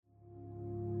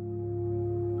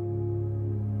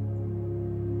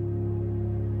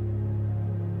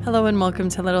Hello and welcome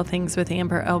to Little Things with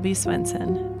Amber L.B.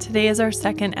 Swenson. Today is our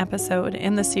second episode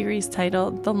in the series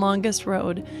titled The Longest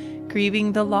Road,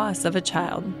 Grieving the Loss of a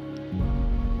Child.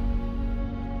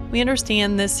 We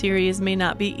understand this series may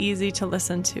not be easy to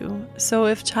listen to, so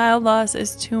if child loss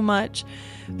is too much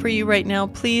for you right now,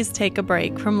 please take a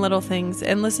break from Little Things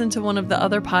and listen to one of the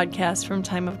other podcasts from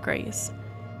Time of Grace.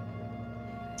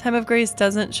 Time of Grace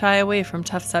doesn't shy away from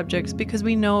tough subjects because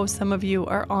we know some of you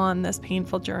are on this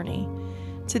painful journey.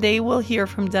 Today we'll hear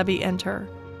from Debbi and her.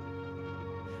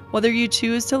 Whether you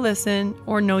choose to listen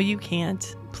or know you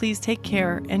can't, please take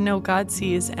care and know God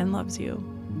sees and loves you.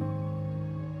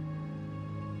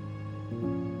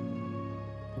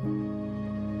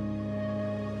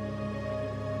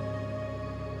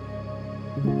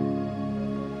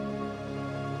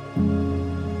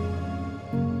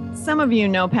 Some of you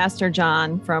know Pastor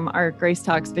John from our Grace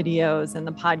Talks videos and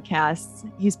the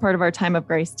podcasts. He's part of our Time of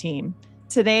Grace team.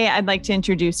 Today, I'd like to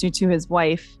introduce you to his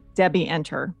wife, Debbi and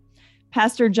her.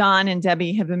 Pastor John and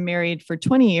Debbi have been married for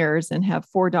 20 years and have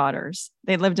 4 daughters.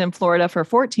 They lived in Florida for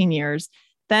 14 years,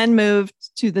 then moved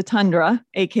to the tundra,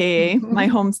 aka my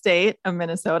home state of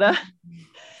Minnesota.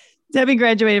 Debbi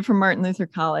graduated from Martin Luther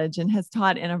College and has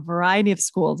taught in a variety of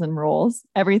schools and roles,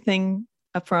 everything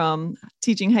from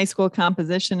teaching high school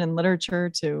composition and literature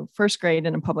to first grade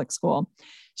in a public school.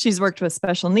 She's worked with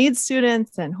special needs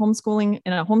students and homeschooling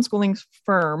in a homeschooling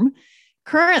firm.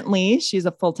 Currently, she's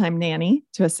a full-time nanny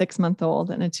to a 6-month-old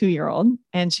and a 2-year-old.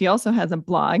 And she also has a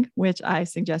blog, which I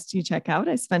suggest you check out.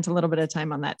 I spent a little bit of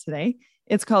time on that today.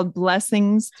 It's called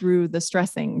Blessings Through the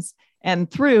Stressings.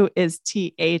 And through is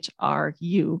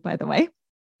THRU, by the way.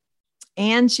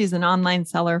 And she's an online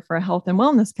seller for a health and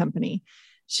wellness company.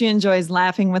 She enjoys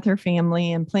laughing with her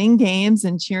family and playing games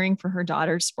and cheering for her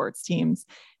daughter's sports teams.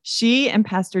 She and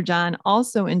Pastor John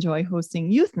also enjoy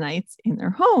hosting youth nights in their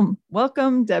home.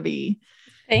 Welcome, Debbi.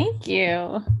 Thank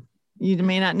you. You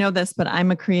may not know this, but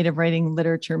I'm a creative writing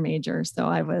literature major. So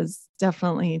I was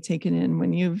definitely taken in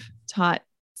when you've taught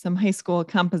some high school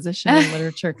composition and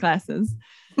literature classes.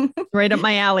 Right up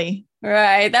my alley.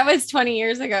 Right. That was 20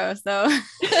 years ago. So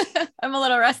I'm a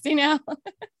little rusty now.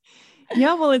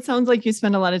 Yeah, well, it sounds like you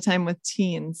spend a lot of time with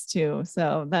teens too.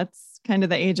 So that's kind of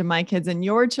the age of my kids, and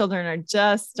your children are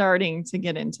just starting to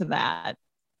get into that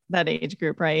age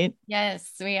group, right?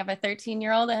 Yes. We have a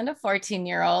 13-year-old and a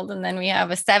 14-year-old, and then we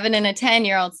have a 7 and a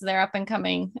 10-year-old. So they're up and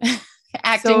coming,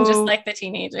 acting just like the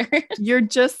teenagers. You're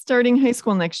just starting high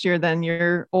school next year, then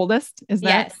your oldest, is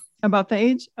that about the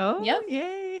age? Oh, yep.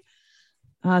 Yay.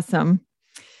 Awesome.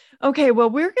 Okay, well,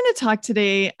 we're going to talk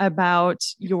today about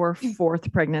your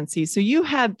 4th pregnancy. So you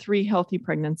had 3 healthy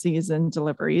pregnancies and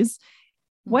deliveries.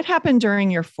 What happened during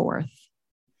your 4th?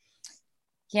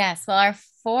 Yes, well, our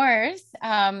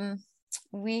 4th,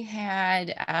 we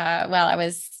had, I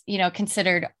was,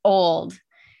 considered old.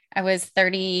 I was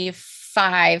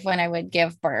 35 when I would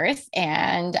give birth,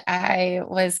 and I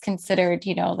was considered,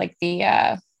 like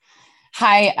the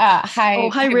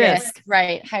high risk.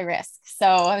 Right. High risk.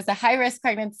 So it was a high risk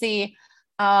pregnancy.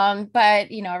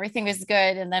 But everything was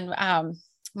good. And then,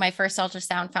 my first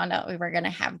ultrasound found out we were going to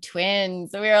have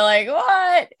twins. So we were like,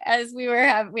 what? As we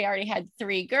already had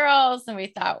 3 girls, and we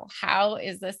thought, how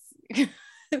is this?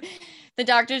 The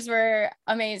doctors were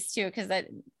amazed too, because that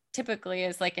typically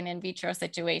is like an in vitro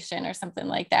situation or something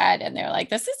like that. And they're like,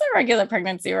 this is a regular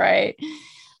pregnancy, right?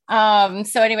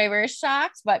 So anyway, we were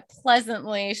shocked, but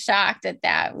pleasantly shocked at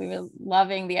that. We were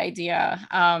loving the idea,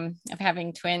 of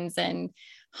having twins, and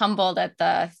humbled at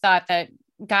the thought that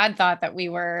God thought that we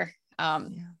were,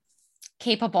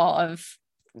 capable of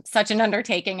such an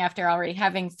undertaking after already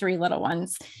having 3 little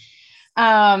ones.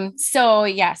 So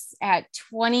yes, at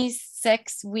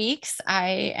 26 weeks,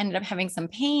 I ended up having some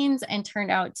pains and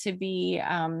turned out to be,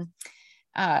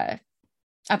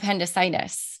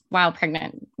 appendicitis while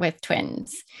pregnant with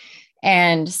twins.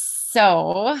 And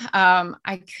so,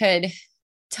 I could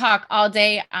talk all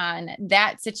day on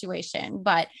that situation,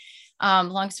 but,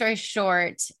 long story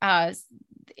short,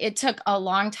 it took a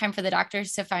long time for the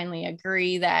doctors to finally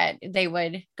agree that they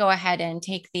would go ahead and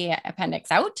take the appendix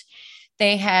out.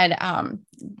 They had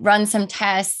run some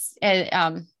tests,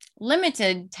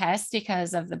 limited tests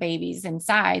because of the babies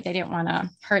inside. They didn't want to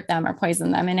hurt them or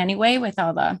poison them in any way with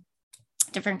all the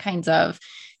different kinds of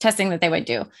testing that they would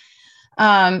do.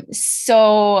 After,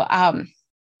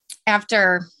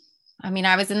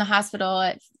 I was in the hospital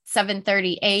at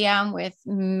 7:30 a.m. with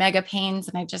mega pains,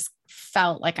 and I just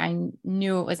felt like I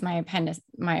knew it was my appendix.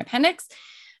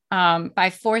 By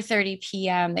 4:30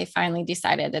 p.m., they finally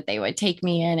decided that they would take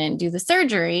me in and do the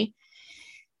surgery.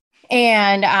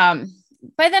 And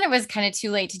by then it was kind of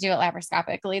too late to do it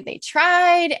laparoscopically. They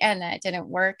tried and that didn't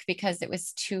work because it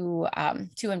was too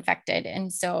infected.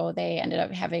 And so they ended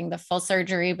up having the full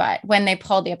surgery. But when they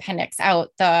pulled the appendix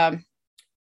out, the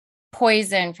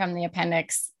poison from the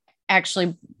appendix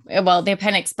the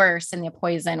appendix burst and the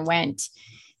poison went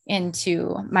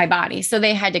into my body. So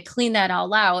they had to clean that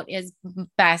all out as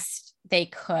best they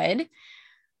could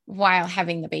while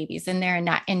having the babies in there and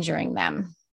not injuring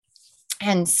them.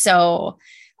 And so,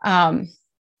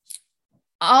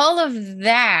 all of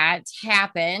that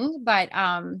happened, but,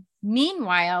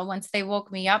 meanwhile, once they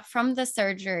woke me up from the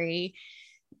surgery,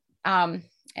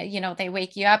 they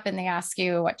wake you up and they ask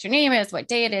you what your name is, what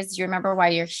day it is. Do you remember why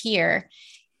you're here?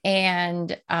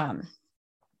 And,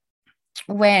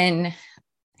 when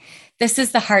this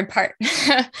is the hard part,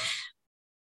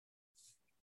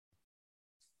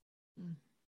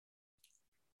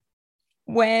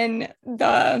 when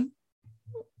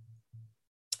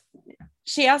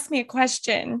she asked me a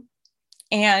question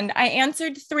and I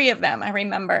answered 3 of them, I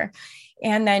remember.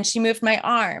 And then she moved my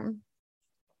arm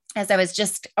as I was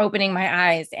just opening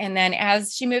my eyes. And then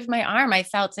as she moved my arm, I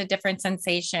felt a different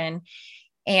sensation.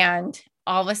 And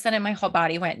all of a sudden my whole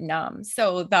body went numb.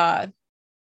 So the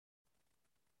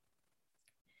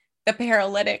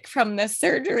paralytic from the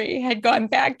surgery had gone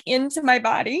back into my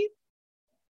body.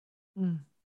 Mm.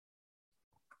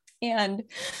 And,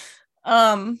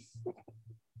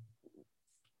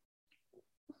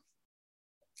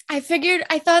 I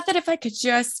thought that if I could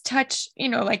just touch,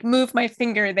 move my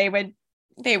finger, they would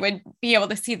be able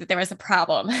to see that there was a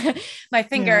problem. My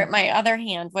finger, my other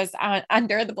hand was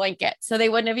under the blanket, so they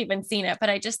wouldn't have even seen it, but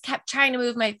I just kept trying to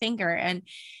move my finger. And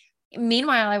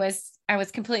meanwhile, I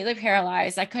was completely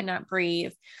paralyzed. I could not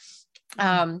breathe.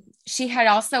 She had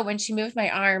also, when she moved my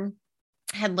arm,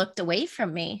 had looked away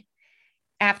from me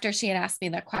after she had asked me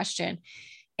that question.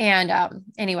 And,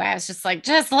 anyway, I was just like,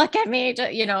 just look at me,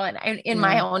 and in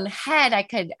my own head, I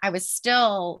was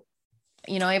still,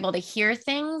 able to hear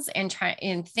things and try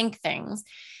and think things.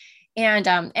 And,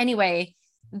 anyway,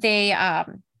 I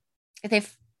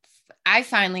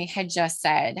finally had just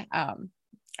said,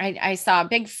 I saw a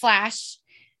big flash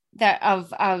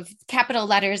of capital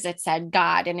letters that said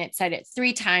God, and it said it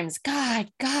 3 times, God,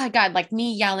 God, God, like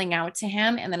me yelling out to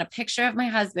him. And then a picture of my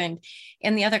husband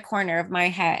in the other corner of my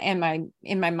head and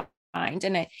in my mind.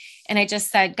 And I just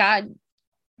said, God,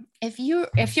 if you're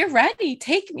ready,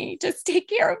 take me, just take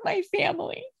care of my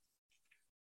family.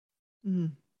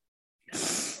 Mm.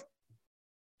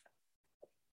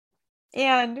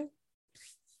 And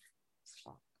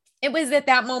it was at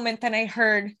that moment that I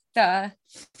heard the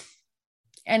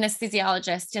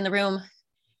anesthesiologist in the room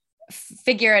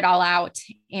figure it all out.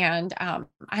 And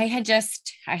I had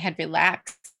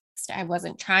relaxed. I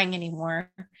wasn't trying anymore,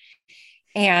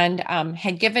 and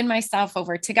had given myself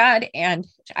over to God. And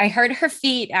I heard her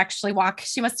feet actually walk.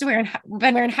 She must have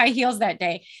been wearing high heels that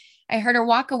day. I heard her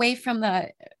walk away from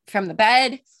the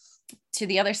bed to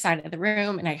the other side of the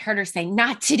room. And I heard her say,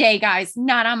 not today, guys,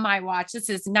 not on my watch. This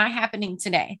is not happening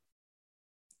today.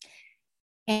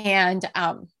 And,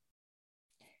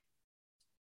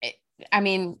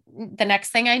 the next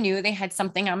thing I knew, they had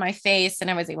something on my face and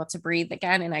I was able to breathe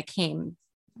again. And I came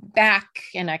back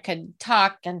and I could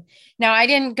talk. And now I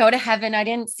didn't go to heaven. I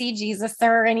didn't see Jesus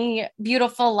or any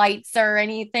beautiful lights or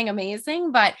anything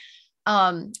amazing, but,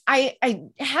 I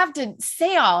have to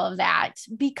say all of that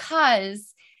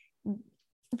because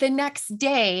the next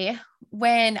day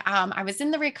when, I was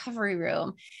in the recovery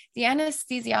room, the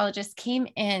anesthesiologist came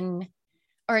in,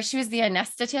 or she was the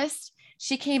anesthetist.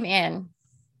 She came in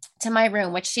to my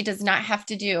room, which she does not have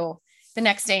to do the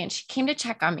next day. And she came to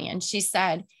check on me and she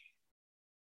said,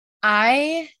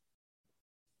 I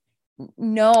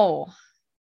know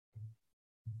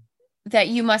that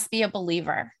you must be a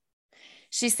believer.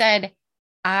 She said,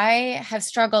 I have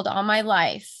struggled all my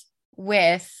life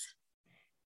with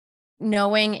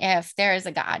knowing if there is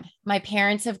a God. My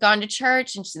parents have gone to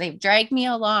church and they've dragged me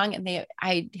along, and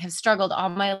I have struggled all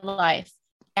my life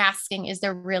asking, is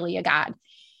there really a God?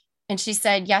 And she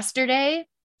said, yesterday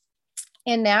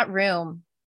in that room,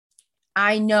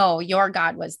 I know your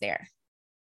God was there.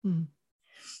 Hmm.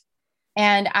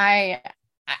 And I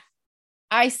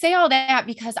say all that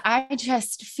because I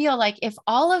just feel like if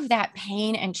all of that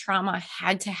pain and trauma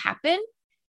had to happen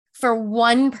for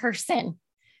one person,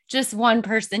 just one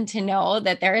person to know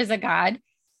that there is a God,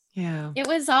 it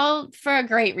was all for a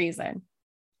great reason.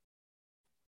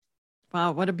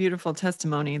 Wow, what a beautiful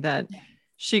testimony that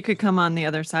she could come on the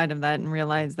other side of that and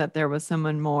realize that there was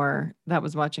someone more that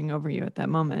was watching over you at that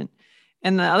moment.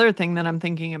 And the other thing that I'm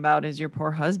thinking about is your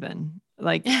poor husband.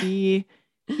 Like he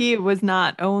was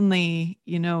not only,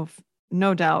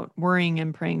 no doubt worrying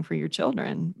and praying for your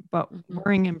children, but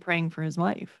worrying and praying for his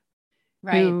wife.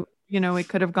 Right. Who, it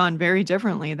could have gone very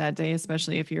differently that day,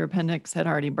 especially if your appendix had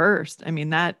already burst. I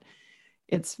mean,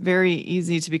 it's very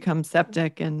easy to become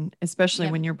septic. And especially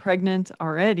when you're pregnant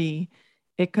already,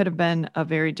 it could have been a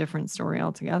very different story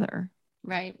altogether.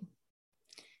 Right.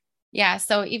 Yeah.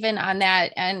 So even on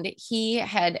that, and he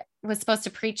was supposed to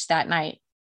preach that night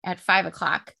at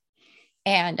 5:00.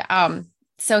 And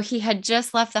so he had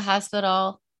just left the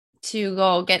hospital to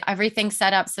go get everything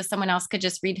set up so someone else could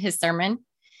just read his sermon.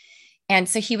 And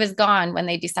so he was gone when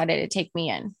they decided to take me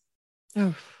in.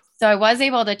 Oof. So I was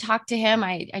able to talk to him.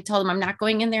 I told him I'm not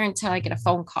going in there until I get a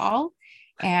phone call.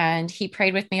 And he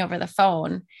prayed with me over the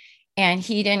phone. And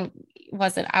he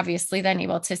wasn't obviously then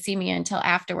able to see me until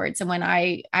afterwards. And when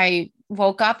I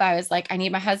woke up, I was like, I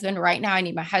need my husband right now. I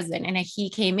need my husband. And he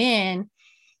came in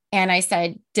and I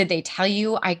said, did they tell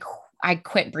you I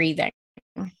quit breathing?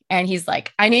 And he's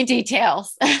like, I need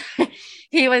details. And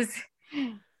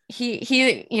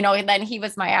then he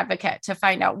was my advocate to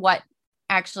find out what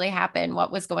actually happened,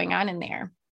 what was going on in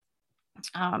there.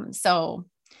 So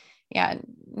yeah,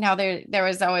 now there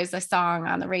was always a song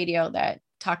on the radio that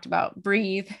talked about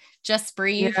breathe, just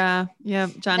breathe. Yeah.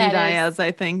 Johnny Diaz,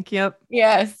 I think. Yep.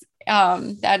 Yes.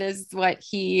 That is what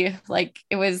it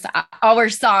was our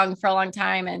song for a long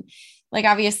time. And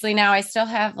obviously now I still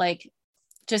have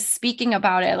just speaking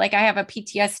about it. I have a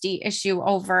PTSD issue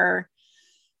over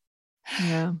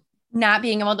not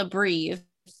being able to breathe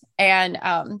and,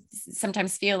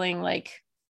 sometimes feeling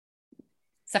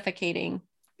suffocating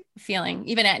feeling,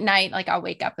 even at night. I'll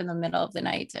wake up in the middle of the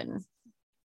night and,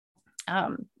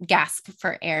 gasp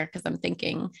for air, 'cause I'm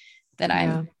thinking that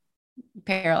I'm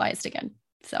paralyzed again.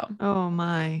 So, oh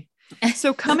my.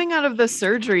 So coming out of the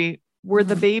surgery, were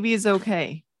the babies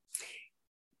okay?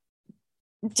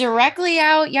 Directly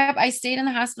out. Yep. I stayed in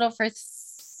the hospital for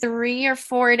 3 or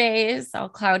 4 days, all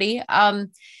cloudy.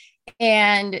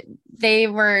 And they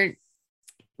were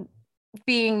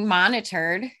being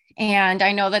monitored. And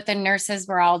I know that the nurses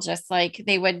were all just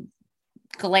they would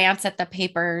glance at the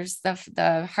papers,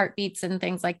 the heartbeats and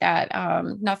things like that.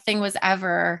 Nothing was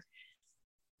ever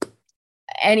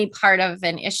any part of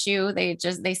an issue. They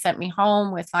sent me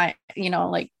home with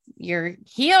you're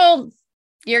healed,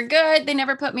 you're good. They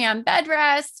never put me on bed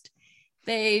rest.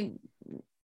 They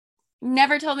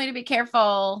never told me to be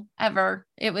careful ever.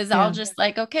 It was all just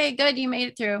okay, good. You made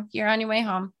it through. You're on your way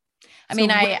home.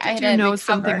 I had to know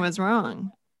something was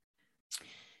wrong.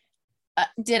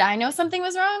 Did I know something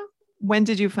was wrong? When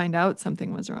did you find out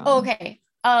something was wrong? Okay.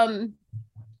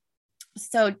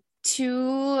 So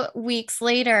 2 weeks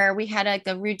later, we had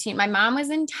a routine. My mom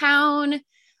was in town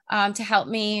to help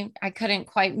me. I couldn't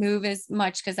quite move as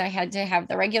much because I had to have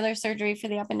the regular surgery for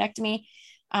the appendectomy.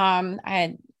 I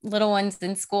had little ones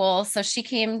in school. So she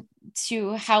came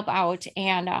to help out.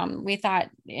 And we thought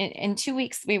in 2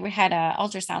 weeks, we had an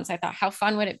ultrasound. So I thought, how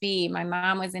fun would it be? My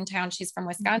mom was in town. She's from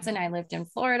Wisconsin. I lived in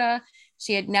Florida.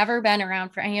 She had never been around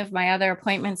for any of my other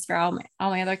appointments for all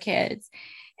my other kids.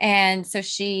 And so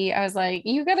I was like,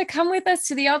 you got to come with us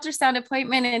to the ultrasound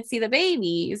appointment and see the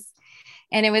babies.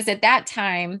 And it was at that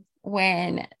time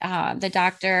when the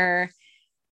doctor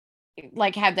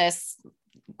had this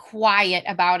quiet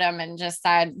about him and just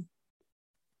said,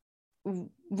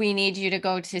 we need you to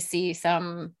go to see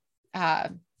some,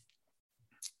 oh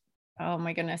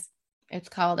my goodness, it's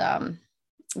called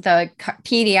the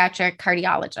pediatric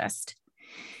cardiologist.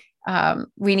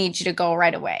 We need you to go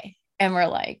right away. And we're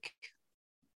like,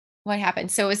 what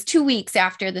happened? So it was 2 weeks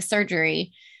after the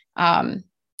surgery. And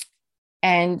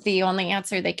the only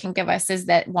answer they can give us is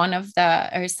that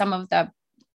some of the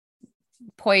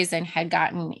poison had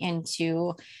gotten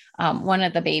into one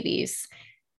of the babies.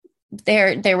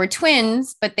 There were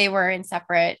twins, but they were in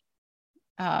separate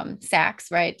sacs,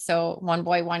 right? So one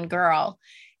boy, one girl.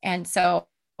 And so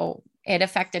it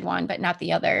affected one, but not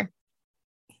the other.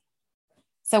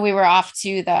 So we were off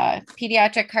to the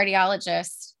pediatric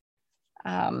cardiologist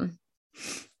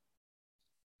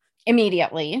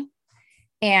immediately.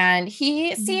 And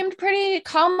he seemed pretty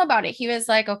calm about it. He was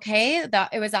like, okay,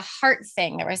 it was a heart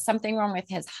thing. There was something wrong with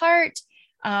his heart.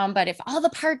 But if all the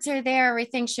parts are there,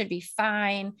 everything should be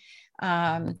fine.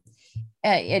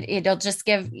 It'll just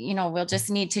we'll just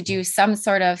need to do some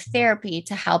sort of therapy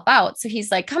to help out. So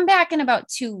he's like, come back in about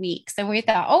 2 weeks. And we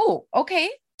thought, oh, okay,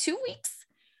 2 weeks.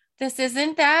 This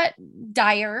isn't that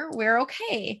dire. We're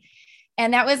okay.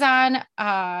 And that was on,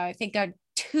 I think a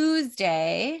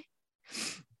Tuesday.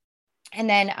 And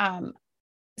then,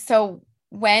 so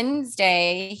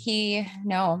Wednesday,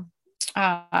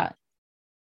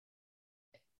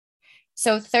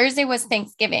 so Thursday was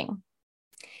Thanksgiving.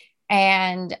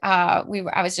 And I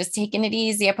was just taking it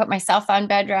easy. I put myself on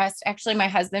bed rest. Actually, my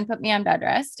husband put me on bed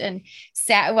rest and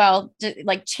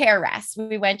like chair rest.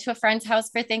 We went to a friend's house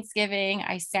for Thanksgiving.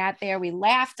 I sat there. We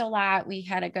laughed a lot. We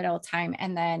had a good old time.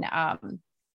 And then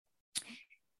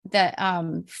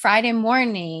the Friday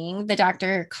morning, the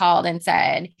doctor called and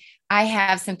said, I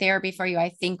have some therapy for you. I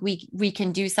think we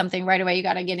can do something right away. You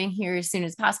got to get in here as soon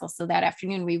as possible. So that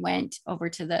afternoon we went over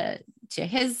to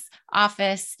his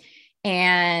office.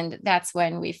 And that's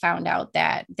when we found out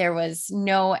that there was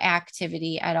no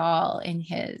activity at all in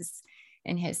his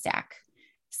sac.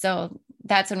 So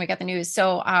that's when we got the news.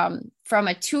 So from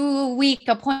a 2-week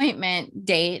appointment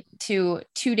date to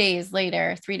 3 days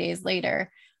later,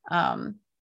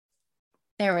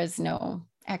 there was no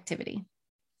activity.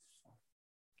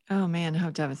 Oh man, how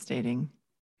devastating.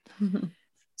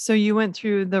 So you went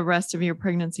through the rest of your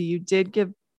pregnancy. You did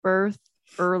give birth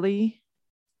early.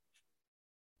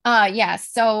 Yeah.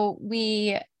 So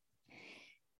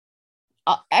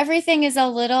everything is a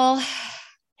little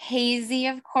hazy.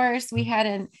 Of course, we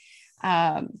had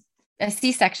a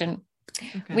C-section.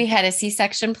 Okay. We had a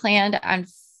C-section planned on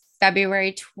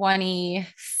February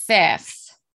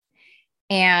 25th,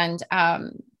 and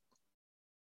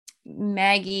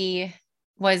Maggie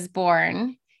was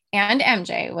born and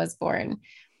MJ was born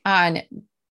on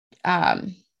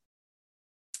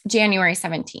January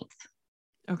 17th.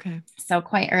 Okay. So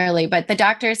quite early, but the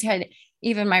doctors had,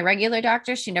 even my regular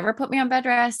doctor, she never put me on bed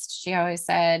rest. She always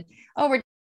said, oh, we're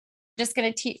just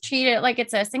going to treat it like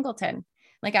it's a singleton.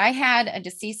 Like I had a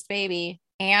deceased baby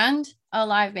and a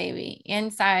live baby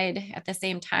inside at the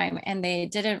same time. And they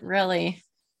didn't really,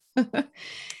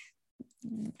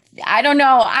 I don't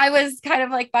know. I was kind of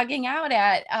like bugging out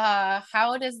at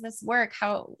how does this work?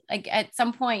 How, like at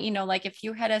some point, like if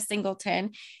you had a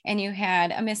singleton and you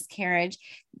had a miscarriage,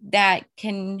 that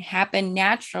can happen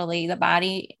naturally. The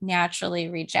body naturally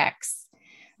rejects.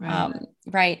 Right.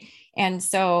 Right. And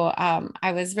so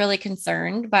I was really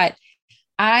concerned, but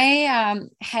I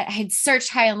had searched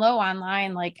high and low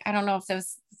online. Like, I don't know if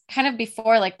those kind of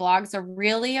before like blogs are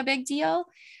really a big deal.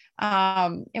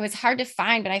 It was hard to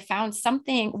find, but I found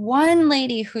one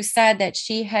lady who said that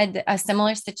she had a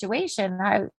similar situation.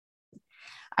 I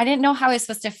didn't know how I was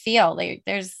supposed to feel.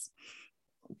 There's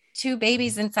 2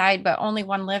 babies inside, but only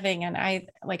 1 living. And I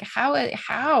like, how,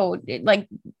 like,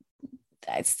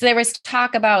 so there was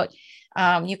talk about,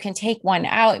 you can take one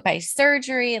out by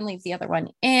surgery and leave the other one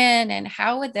in. And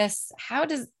how does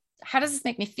this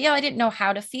make me feel? I didn't know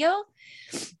how to feel.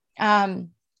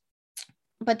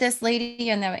 But this lady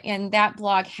in that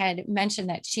blog had mentioned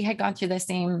that she had gone through the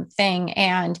same thing,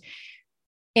 and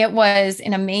it was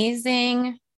an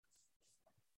amazing,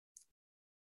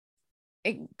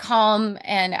 calm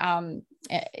and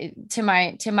to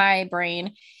my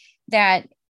brain that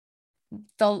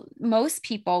most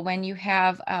people, when you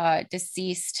have a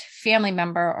deceased family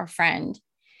member or friend,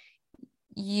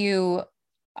 you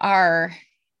are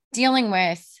dealing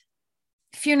with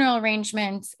funeral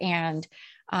arrangements and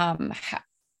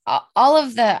all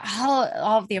of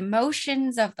the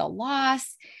emotions of the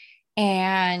loss.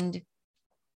 And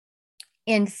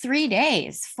in 3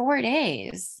 days, 4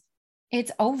 days,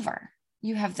 it's over.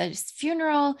 You have this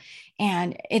funeral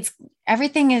and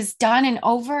everything is done and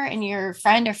over, and your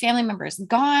friend or family member is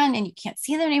gone and you can't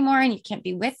see them anymore and you can't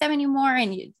be with them anymore.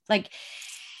 And you like,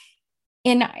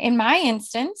 in my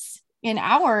instance, in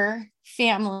our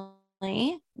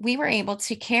family, we were able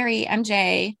to carry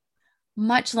MJ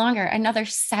much longer, another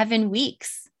 7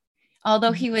 weeks,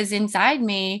 although he was inside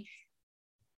me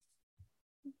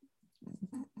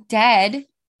dead,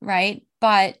 right?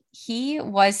 But he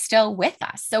was still with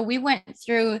us. So we went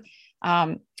through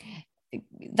the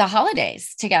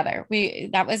holidays together.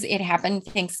 It happened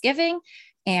Thanksgiving,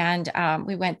 and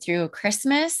we went through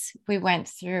Christmas. We went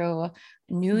through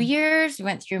New Year's. We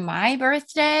went through my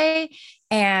birthday,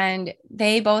 and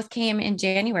they both came in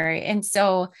January. And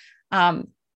so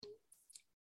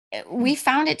we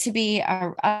found it to be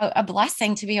a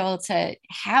blessing to be able to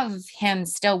have him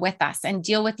still with us and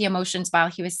deal with the emotions while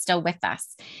he was still with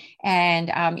us. And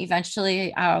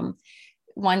eventually,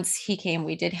 once he came,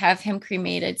 we did have him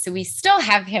cremated. So we still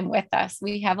have him with us.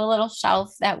 We have a little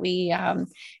shelf that we have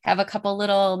a couple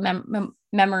little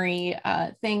memory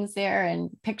things there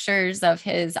and pictures of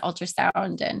his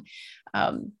ultrasound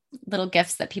and little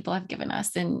gifts that people have given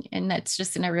us. And that's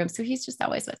just in our room. So he's just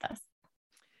always with us.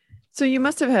 So you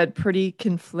must have had pretty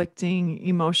conflicting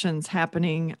emotions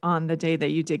happening on the day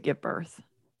that you did give birth.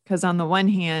 Because on the one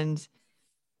hand,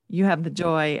 you have the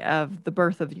joy of the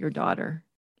birth of your daughter.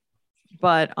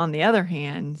 But on the other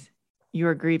hand, you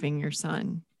are grieving your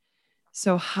son.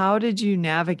 So how did you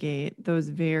navigate those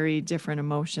very different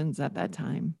emotions at that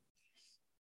time?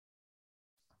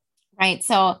 Right.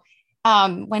 So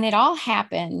when it all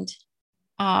happened,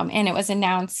 and it was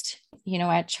announced,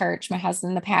 at church, my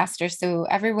husband, the pastor, so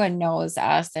everyone knows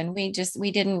us, and we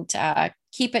didn't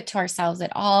keep it to ourselves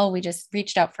at all. We just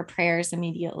reached out for prayers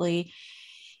immediately.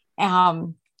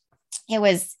 It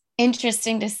was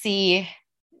interesting to see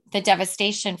the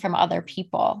devastation from other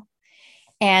people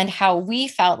and how we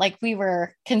felt like we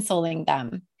were consoling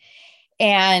them.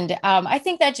 And I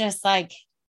think that just like,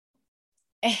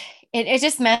 it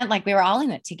just meant like we were all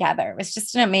in it together. It was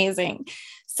just an amazing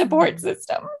support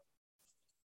system.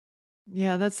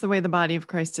 Yeah, that's the way the body of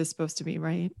Christ is supposed to be,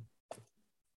 right?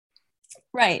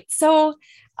 Right. So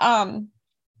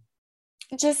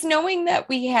just knowing that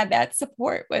we had that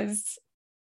support was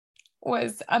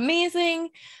amazing.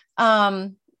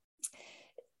 Again,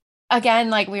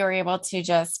 like we were able to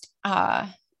just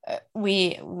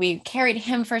we carried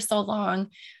him for so long.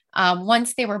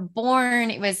 Once they were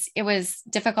born, it was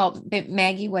difficult, but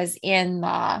Maggie was in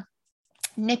the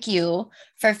NICU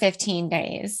for 15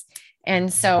 days.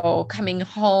 And so coming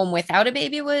home without a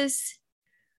baby was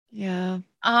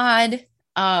odd.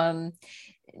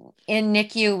 In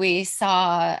NICU, we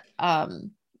saw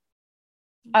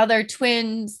other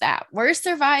twins that were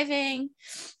surviving.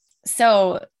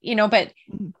 So, but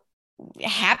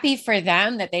happy for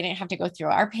them that they didn't have to go through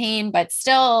our pain, but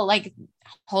still like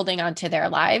holding on to their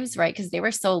lives, right? Because they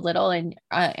were so little and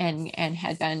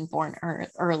had been born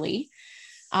early.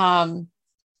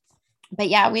 But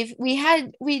yeah,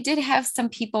 we did have some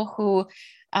people who,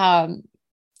 a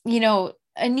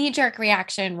knee-jerk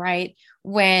reaction, right?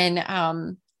 When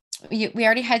we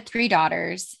already had 3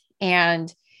 daughters,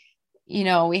 and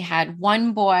we had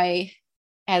one boy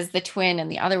as the twin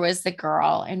and the other was the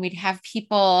girl, and we'd have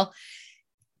people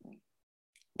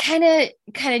kind of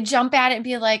jump at it and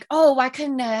be like, oh, why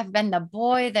couldn't it have been the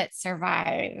boy that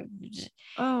survived?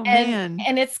 Oh, man.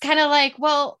 And it's kind of like,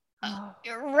 well,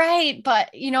 right.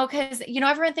 But, because,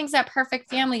 everyone thinks that perfect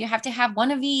family, you have to have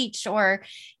one of each, or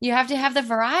you have to have the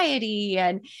variety.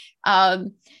 And,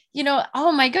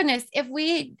 oh my goodness, if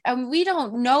we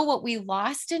don't know what we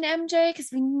lost in MJ, because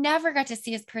we never got to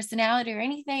see his personality or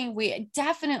anything. We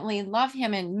definitely love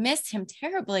him and miss him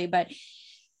terribly, but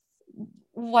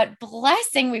what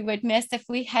blessing we would miss if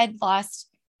we had lost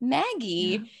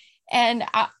Maggie. Yeah. And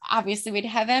obviously we'd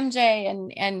have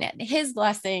MJ and his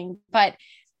blessing, but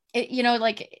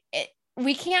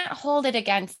we can't hold it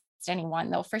against anyone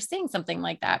though for saying something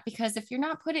like that, because if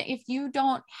you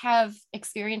don't have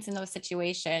experience in those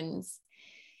situations,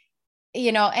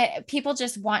 people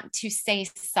just want to say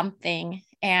something,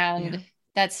 and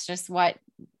that's just what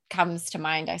comes to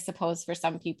mind, I suppose, for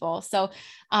some people. So,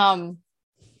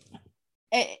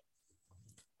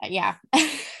 yeah.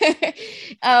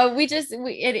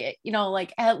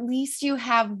 Like at least you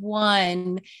have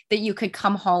one that you could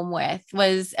come home with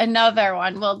was another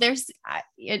one. Well, there's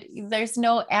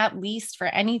no at least for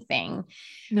anything.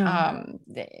 No.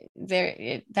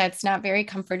 That's not very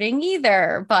comforting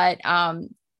either, but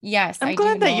yes, I'm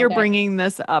glad that you're bringing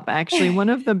this up. Actually, one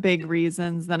of the big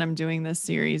reasons that I'm doing this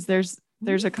series, there's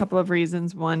a couple of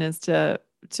reasons. One is to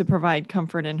provide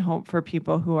comfort and hope for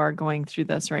people who are going through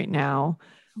this right now,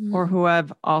 or who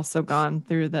have also gone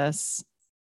through this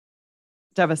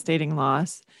devastating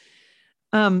loss.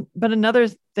 But another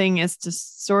thing is to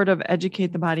sort of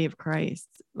educate the body of Christ.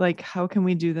 Like, how can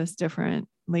we do this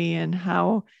differently? And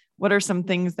what are some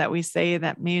things that we say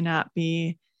that may not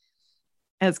be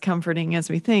as comforting as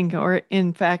we think, or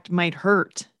in fact might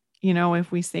hurt,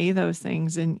 if we say those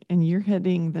things. And you're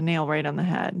hitting the nail right on the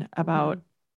head about,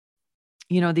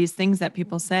 these things that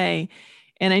people say.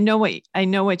 And I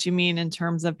know what you mean in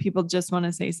terms of people just want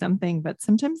to say something, but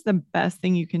sometimes the best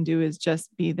thing you can do is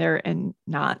just be there and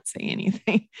not say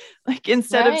anything. Like,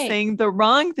 instead of saying the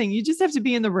wrong thing, you just have to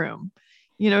be in the room.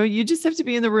 You just have to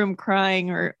be in the room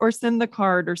crying, or send the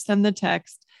card or send the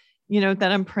text,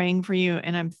 that I'm praying for you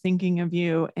and I'm thinking of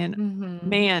you. And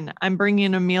man, I'm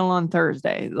bringing a meal on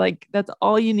Thursday. Like, that's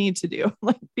all you need to do.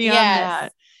 Like, beyond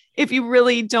that, if you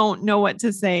really don't know what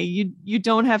to say, you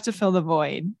don't have to fill the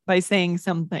void by saying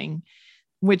something,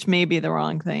 which may be the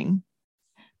wrong thing.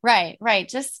 Right.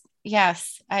 Just,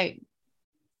 yes. I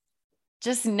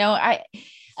just know, I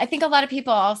think a lot of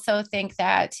people also think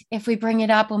that if we bring it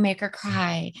up, we'll make her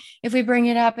cry. If we bring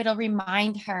it up, it'll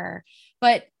remind her.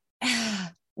 But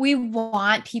we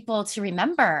want people to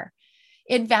remember.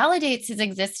 It validates his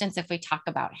existence if we talk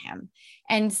about him.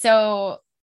 And so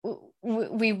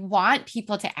we want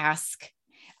people to ask.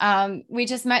 We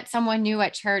just met someone new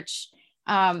at church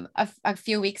a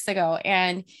few weeks ago,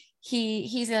 and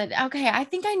he said, okay, I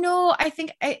think I know. I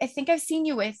think I've seen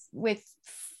you with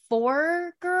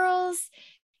 4 girls.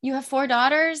 You have 4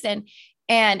 daughters.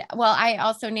 And well, I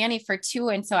also nanny for 2.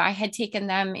 And so I had taken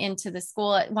them into the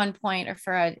school at one point or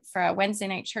for a Wednesday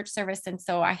night church service. And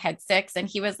so I had 6, and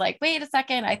he was like, wait a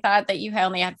second, I thought that you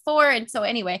only had 4. And so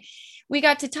anyway, we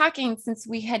got to talking since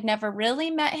we had never really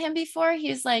met him before.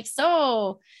 He's like,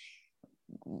 so,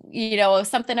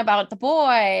 something about the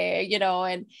boy,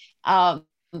 and,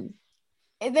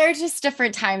 there are just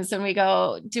different times when we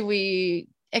go, do we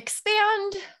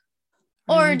expand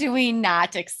or do we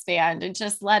not expand and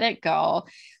just let it go?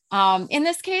 In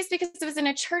this case, because it was in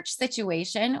a church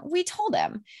situation, we told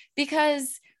him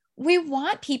because we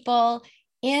want people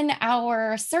in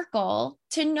our circle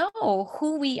to know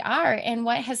who we are and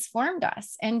what has formed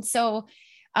us. And so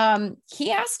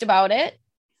he asked about it.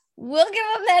 We'll give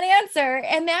him that answer.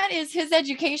 And that is his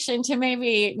education to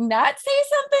maybe not say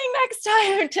something next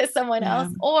time to someone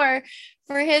else, or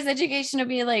for his education to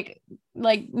be like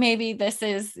maybe this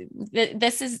is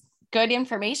good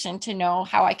information to know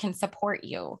how I can support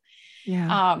you.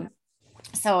 Yeah.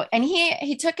 So, and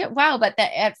he took it well, but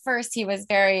at first he was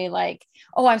very like,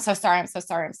 oh, I'm so sorry. I'm so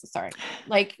sorry. I'm so sorry.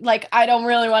 Like, I don't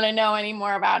really want to know any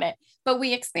more about it, but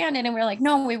we expanded and we're like,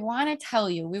 no, we want to tell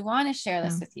you, we want to share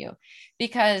this with you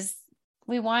because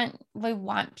we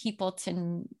want people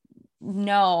to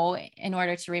know in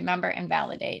order to remember and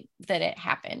validate that it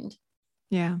happened.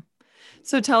 Yeah.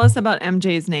 So tell us about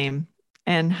MJ's name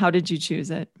and how did you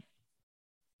choose it?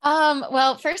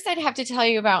 Well, first I'd have to tell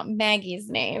you about Maggie's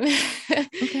name.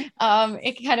 Okay.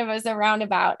 It kind of was a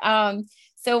roundabout.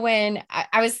 So when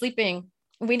I was sleeping,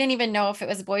 we didn't even know if it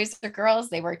was boys or girls.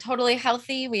 They were totally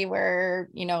healthy. We were,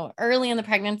 early in the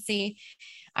pregnancy.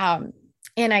 And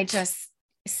I just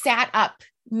sat up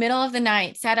middle of the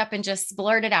night, and just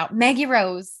blurted out Maggie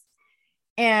Rose.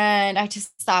 And I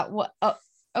just thought, what? Oh,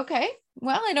 okay.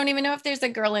 Well, I don't even know if there's a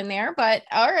girl in there, but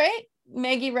all right.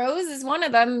 Maggie Rose is one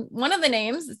of them, one of the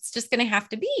names. It's just going to have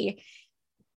to be.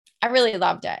 I really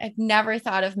loved it. I've never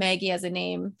thought of Maggie as a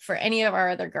name for any of our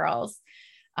other girls.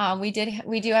 We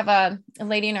do have a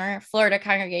lady in our Florida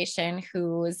congregation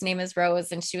whose name is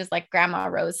Rose, and she was like Grandma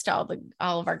Rose to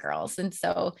all of our girls. And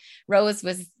so Rose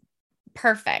was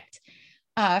perfect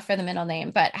for the middle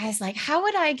name. But I was like, how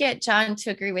would I get John to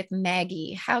agree with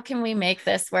Maggie? How can we make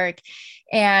this work?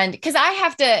 And because I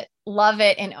have to love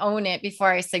it and own it before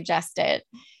I suggest it.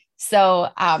 So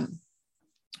I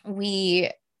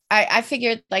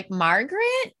figured like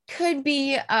Margaret could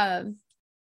be a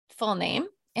full name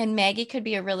and Maggie could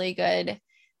be a really good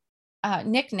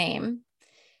nickname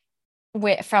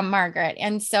from Margaret.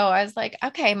 And so I was like,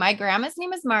 okay, my grandma's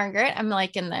name is Margaret. I'm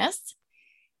liking this.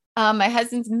 My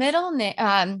husband's middle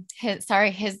name, his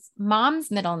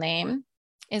mom's middle name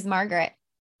is Margaret.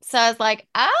 So I was like,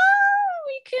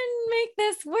 we can make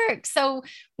this work. So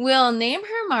we'll name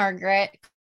her Margaret,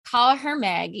 call her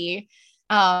Maggie.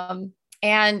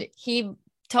 And he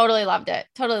totally loved it.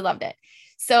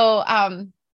 So,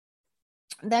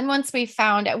 then once we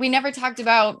found out, we never talked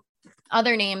about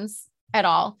other names at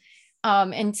all,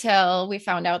 until we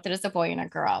found out that it's a boy and a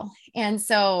girl. And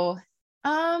so,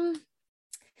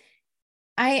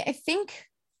 I think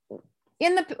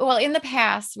in the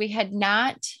past, we had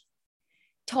not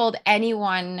told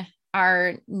anyone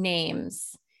our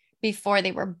names before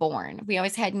they were born. We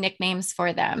always had nicknames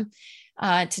for them,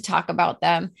 to talk about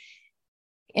them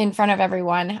in front of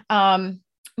everyone.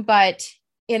 But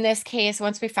in this case,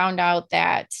 once we found out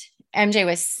that MJ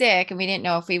was sick and we didn't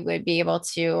know if we would be able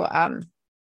to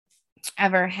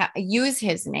ever use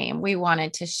his name, we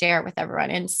wanted to share it with everyone.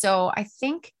 And so I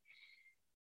think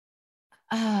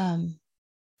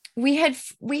we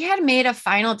had made a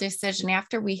final decision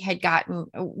after we had gotten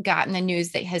the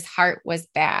news that his heart was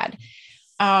bad.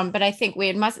 But I think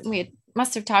we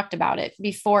must have talked about it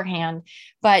beforehand.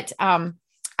 But I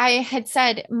had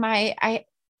said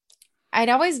I'd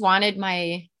always wanted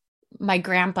my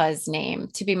grandpa's name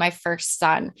to be my first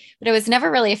son, but I was never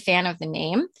really a fan of the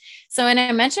name. So when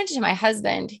I mentioned it to my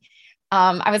husband,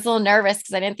 I was a little nervous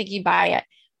because I didn't think he'd buy it.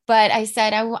 But I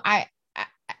said,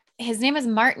 his name is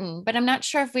Martin, but I'm not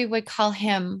sure if we would call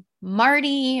him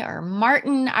Marty or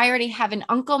Martin. I already have an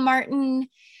Uncle Martin.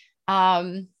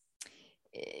 Could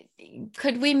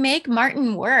we make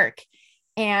Martin work?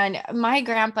 And my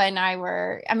grandpa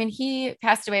and he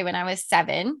passed away when I was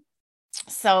 7.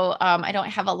 So I don't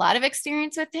have a lot of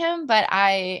experience with him, but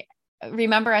I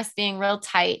remember us being real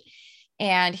tight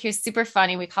and he was super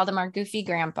funny. We called him our goofy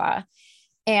grandpa.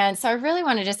 And so I really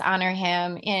want to just honor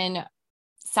him in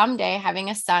someday having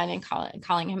a son and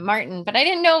calling him Martin, but I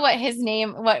didn't know what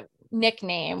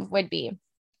nickname would be.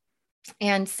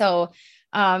 And so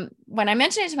when I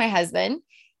mentioned it to my husband,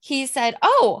 he said,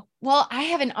 "Oh, well, I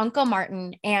have an Uncle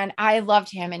Martin and I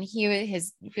loved him. And he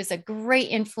was a great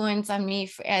influence on me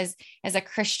as a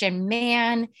Christian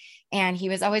man. And he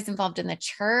was always involved in the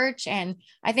church. And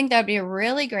I think that would be a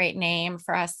really great name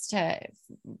for us to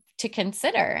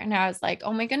consider." And I was like,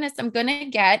 "Oh my goodness, I'm going to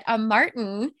get a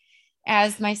Martin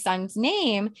as my son's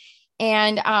name."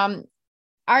 And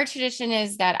our tradition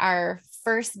is that our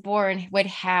firstborn would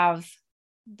have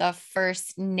the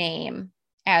first name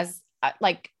as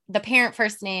like the parent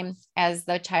first name as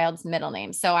the child's middle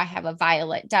name. So I have a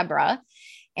Violet Deborah.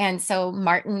 And so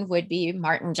Martin would be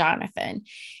Martin Jonathan.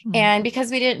 Mm-hmm. And because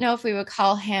we didn't know if we would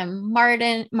call him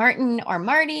Martin or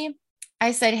Marty,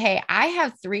 I said, "Hey, I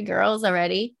have 3 girls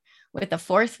already with the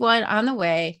 4th one on the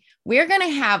way. We're going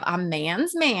to have a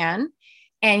man's man,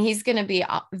 and he's going to be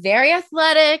very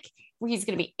athletic. He's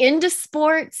going to be into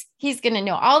sports. He's going to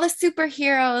know all the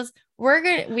superheroes.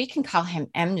 We can call him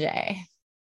MJ."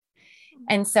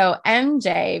 And so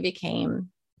MJ became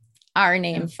our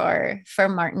name for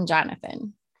Martin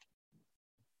Jonathan.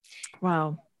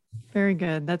 Wow. Very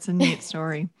good. That's a neat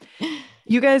story.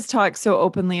 You guys talk so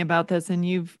openly about this, and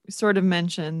you've sort of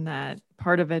mentioned that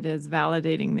part of it is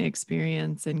validating the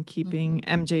experience and keeping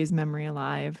MJ's memory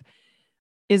alive.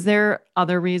 Is there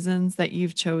other reasons that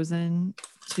you've chosen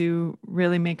to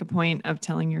really make a point of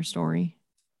telling your story?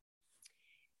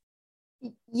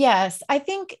 Yes, I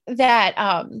think that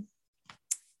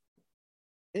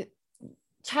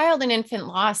child and infant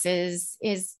loss is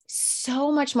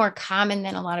so much more common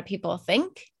than a lot of people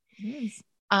think. Yes.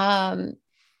 And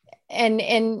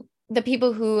the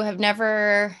people who have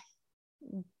never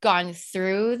gone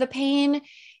through the pain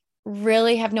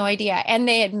really have no idea. And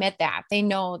they admit that. They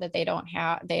know that they don't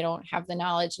have the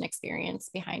knowledge and experience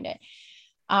behind it.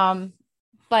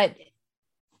 But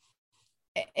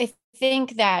I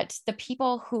think that the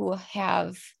people who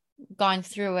have gone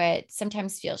through it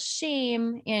sometimes feel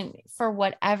shame for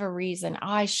whatever reason. "Oh,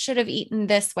 I should have eaten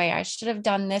this way. I should have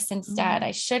done this instead.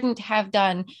 I shouldn't have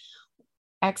done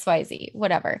XYZ,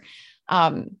 whatever."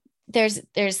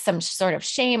 There's some sort of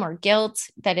shame or guilt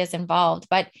that is involved,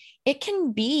 but it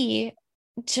can be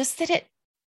just that it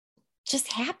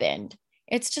just happened.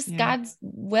 It's just God's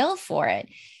will for it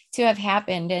to have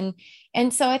happened.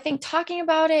 And so I think talking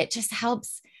about it just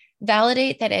helps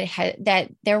validate that that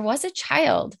there was a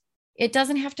child. It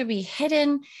doesn't have to be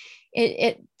hidden.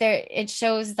 It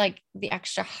shows like the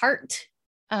extra heart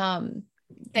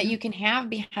that you can have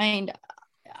behind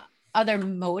other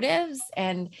motives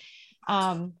and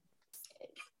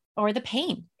or the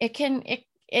pain.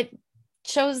 It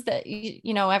shows that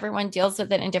everyone deals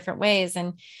with it in different ways,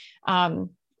 and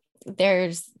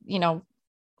there's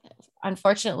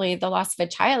unfortunately the loss of a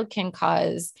child can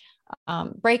cause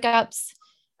breakups.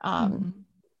 A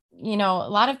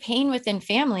lot of pain within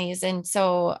families. And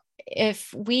so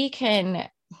if we can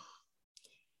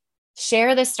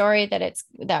share the story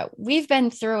that we've been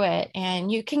through it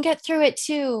and you can get through it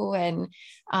too, and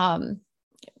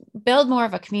build more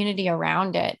of a community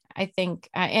around it, I think,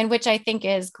 and which I think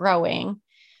is growing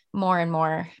more and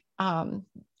more.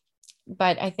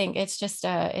 But I think it's just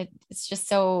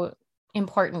so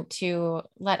important to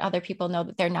let other people know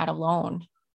that they're not alone.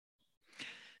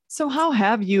 So how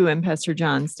have you and Pastor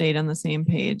John stayed on the same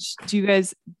page? Do you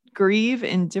guys grieve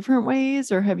in different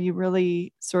ways, or have you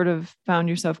really sort of found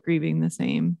yourself grieving the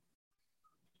same?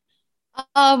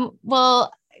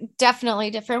 Well,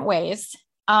 definitely different ways.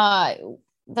 When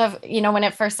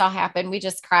it first all happened, we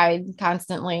just cried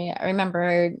constantly. I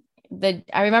remember the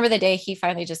day he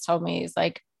finally just told me, he's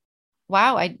like,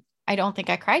 "Wow, I don't think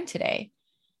I cried today."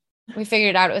 We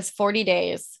figured out it was 40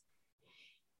 days.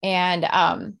 And,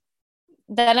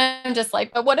 then I'm just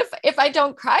like, "But what if I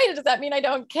don't cry, does that mean I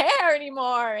don't care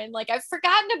anymore? And like, I've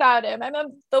forgotten about him. I'm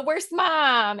the worst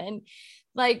mom." And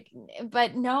like,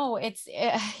 but no,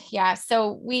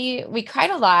 So we cried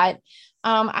a lot.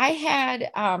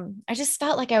 I just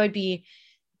felt like I would be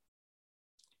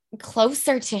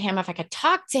closer to him if I could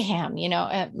talk to him,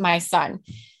 my son.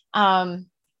 And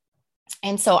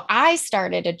so I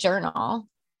started a journal,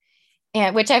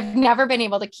 which I've never been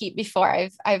able to keep before.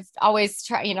 I've always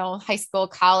tried, high school,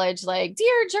 college, like,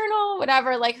 dear journal,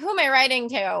 whatever, like, who am I writing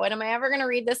to? When am I ever going to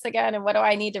read this again? And what do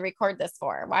I need to record this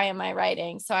for? Why am I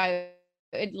writing? So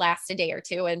it'd last a day or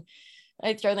two, and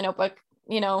I'd throw the notebook,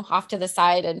 off to the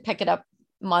side and pick it up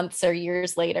months or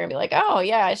years later and be like, "Oh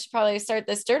yeah, I should probably start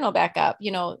this journal back up,"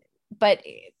 but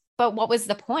what was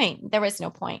the point? There was no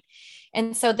point.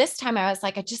 And so this time I was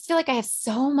like, I just feel like I have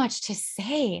so much to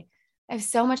say. And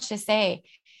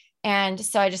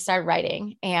so I just started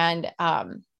writing, and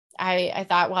I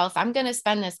thought, well, if I'm going to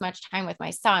spend this much time with my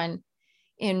son,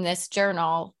 in this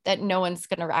journal that no one's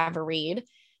going to ever read.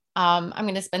 I'm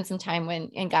going to spend some time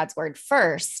in God's word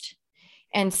first.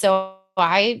 And so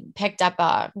I picked up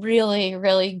a really,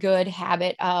 really good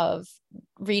habit of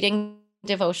reading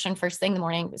devotion first thing in the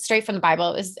morning, straight from the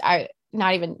Bible. It was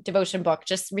not even devotion book,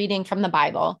 just reading from the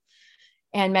Bible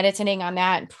and meditating on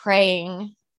that, and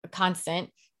praying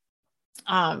constant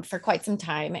for quite some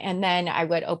time. And then I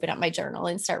would open up my journal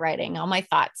and start writing all my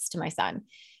thoughts to my son.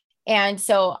 And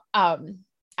so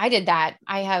I did that.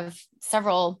 I have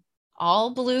several all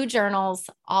blue journals,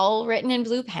 all written in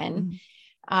blue pen.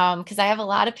 Cause I have a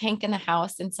lot of pink in the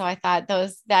house. And so I thought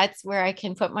that's where I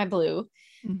can put my blue.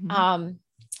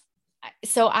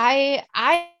 So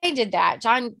I did that.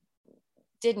 John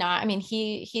did not. I mean,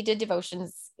 he did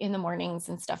devotions in the mornings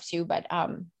and stuff too, but,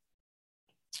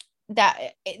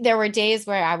 that there were days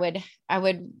where I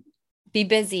would be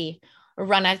busy or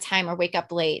run out of time or wake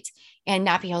up late and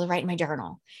not be able to write in my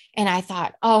journal. And I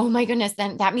thought, oh my goodness,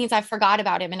 then that means I forgot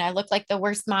about him. And I looked like the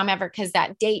worst mom ever, because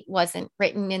that date wasn't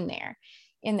written in there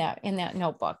in that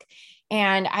notebook.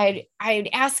 And I'd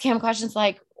ask him questions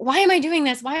like, why am I doing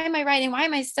this? Why am I writing? Why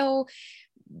am I so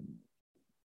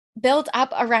built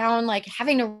up around like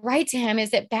having to write to him?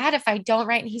 Is it bad if I don't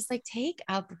write? And he's like, take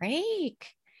a break.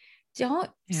 Don't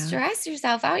stress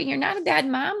yourself out. You're not a bad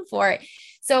mom for it.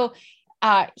 So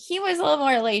he was a little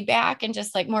more laid back and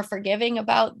just like more forgiving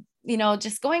about,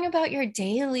 just going about your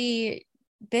daily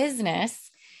business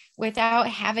without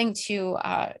having to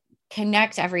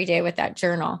connect every day with that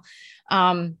journal.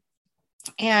 And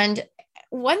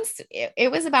once it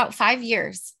was about 5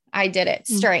 years, I did it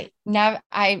straight. Never,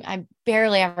 I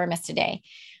barely ever missed a day.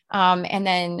 And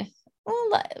then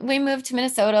we moved to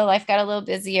Minnesota. Life got a little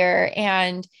busier,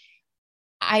 and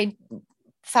I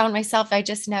found myself, I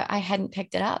hadn't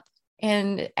picked it up,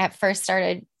 and at first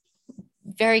started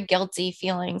very guilty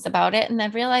feelings about it. And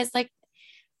then realized like,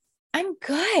 I'm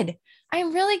good.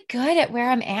 I'm really good at where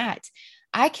I'm at.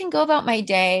 I can go about my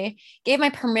day, gave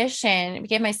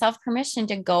myself permission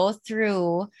to go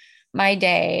through my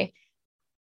day,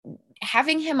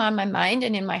 having him on my mind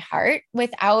and in my heart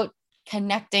without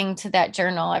connecting to that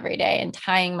journal every day and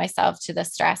tying myself to the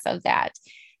stress of that.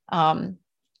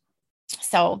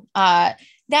 So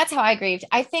that's how I grieved.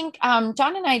 I think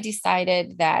John and I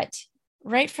decided that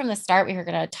right from the start, we were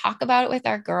going to talk about it with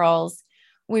our girls.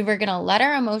 We were going to let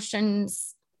our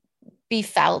emotions be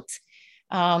felt.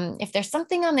 If there's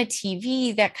something on the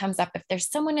TV that comes up, if there's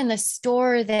someone in the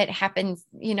store that happens,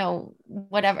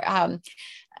 whatever,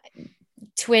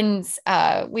 twins,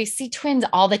 we see twins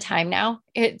all the time now.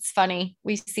 It's funny.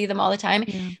 We see them all the time.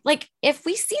 Yeah. Like if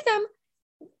we see them,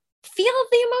 feel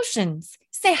the emotions,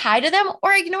 say hi to them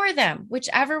or ignore them,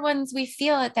 whichever ones we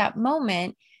feel at that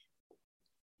moment,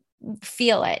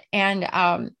 feel it.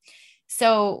 And,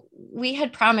 so we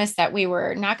had promised that we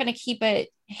were not going to keep it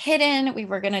hidden. We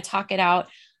were going to talk it out.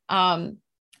 I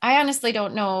honestly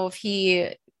don't know if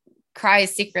he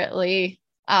cries secretly,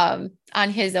 on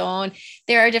his own.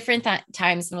 There are different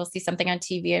times when we'll see something on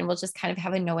TV and we'll just kind of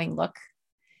have a knowing look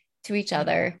to each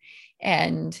other,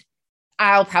 and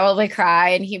I'll probably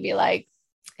cry and he'd be like,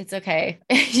 it's okay.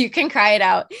 You can cry it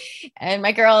out. And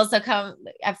my girls will come.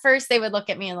 At first they would look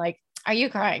at me and like, are you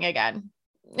crying again?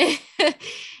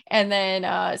 And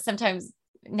then sometimes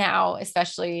now,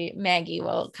 especially Maggie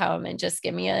will come and just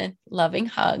give me a loving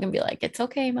hug and be like, it's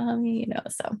okay, mommy,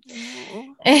 so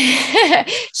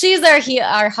she's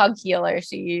our hug healer.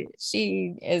 She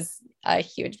is a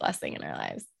huge blessing in our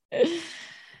lives.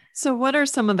 So what are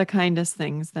some of the kindest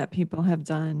things that people have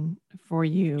done for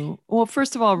you? Well,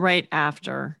 first of all, right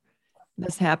after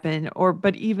this happened,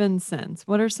 but even since,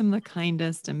 what are some of the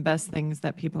kindest and best things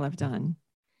that people have done?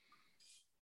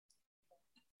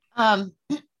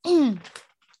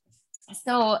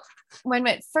 So when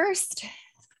it first,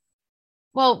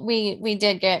 we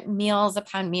did get meals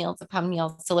upon meals upon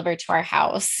meals delivered to our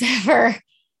house for,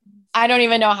 I don't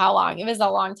even know how long. It was a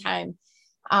long time.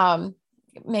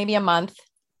 Maybe a month,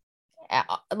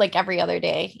 like every other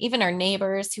day. Even our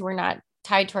neighbors who were not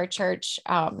tied to our church,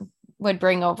 would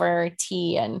bring over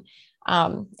tea and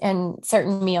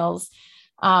certain meals,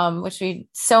 which we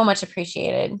so much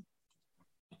appreciated.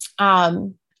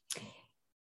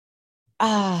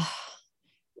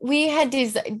 We had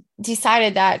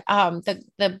decided that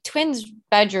the twins'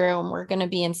 bedroom were going to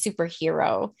be in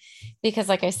superhero, because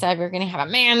like I said, we were going to have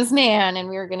a man's man and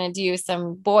we were going to do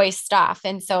some boy stuff.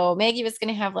 And so Maggie was going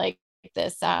to have like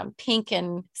this pink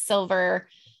and silver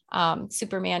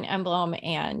Superman emblem,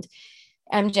 and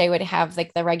MJ would have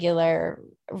like the regular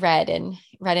red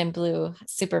and blue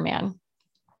Superman.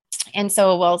 And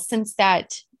so, since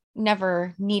that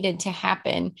never needed to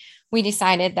happen, we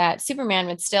decided that Superman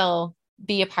would still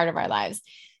be a part of our lives.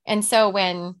 And so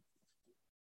when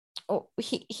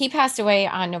he passed away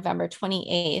on November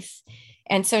 28th,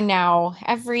 and so now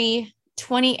every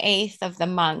 28th of the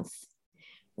month,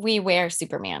 we wear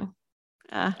Superman,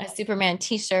 a Superman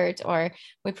t-shirt, or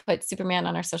we put Superman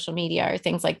on our social media or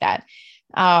things like that.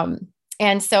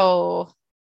 And so,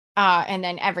 and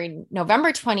then every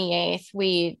November 28th,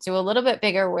 we do a little bit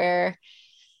bigger where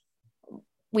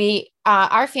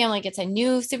our family gets a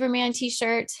new Superman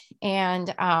t-shirt,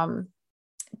 and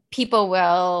people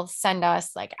will send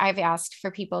us, like, I've asked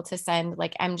for people to send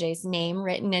like MJ's name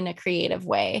written in a creative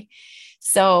way.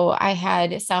 So I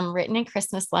had some written in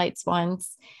Christmas lights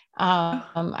once.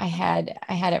 I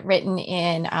had it written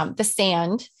in the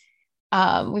sand.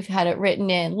 We've had it written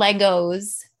in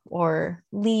Legos or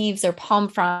leaves or palm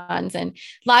fronds, and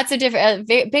lots of different,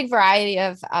 big variety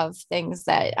of things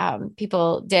that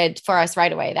people did for us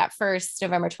right away. That first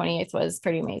November 28th was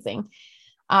pretty amazing.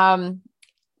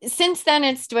 Since then,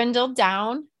 it's dwindled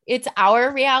down. It's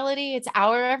our reality. It's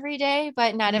our everyday,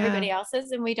 but not everybody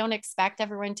else's. And we don't expect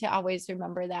everyone to always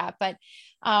remember that. But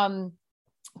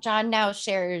John now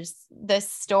shares this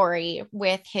story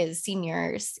with his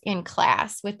seniors in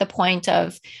class with the point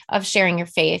of sharing your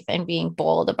faith and being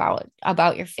bold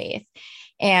about your faith.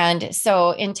 And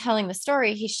so in telling the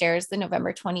story, he shares the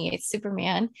November 28th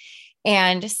Superman.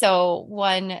 And so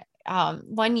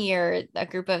one year, a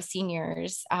group of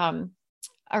seniors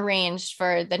arranged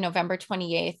for the November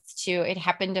 28th it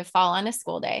happened to fall on a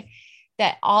school day,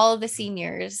 that all of the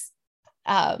seniors,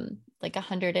 like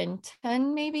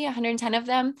 110, maybe 110 of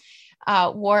them,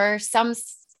 wore some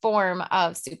form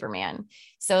of Superman.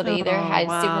 So they either had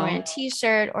Superman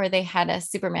t-shirt, or they had a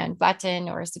Superman button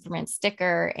or a Superman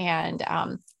sticker. And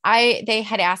they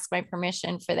had asked my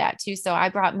permission for that too. So I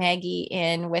brought Maggie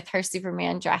in with her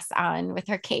Superman dress on with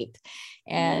her cape,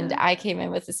 and I came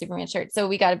in with the Superman shirt. So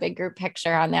we got a big group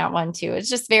picture on that one too. It's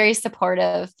just very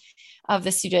supportive of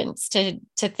the students to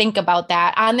think about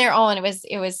that on their own.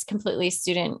 It was completely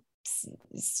student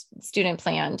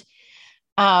planned.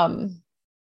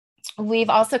 We've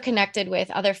also connected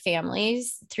with other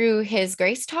families through his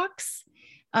Grace Talks.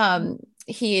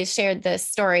 He shared this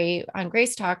story on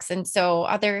Grace Talks. And so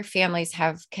other families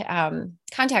have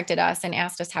contacted us and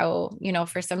asked us how,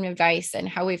 for some advice and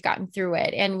how we've gotten through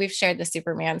it. And we've shared the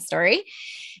Superman story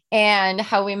and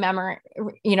how we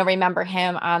remember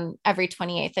him on every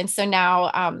 28th. And so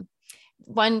now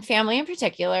one family in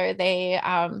particular, they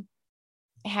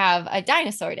have a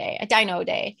dinosaur day, a dino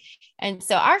day. And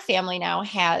so our family now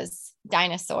has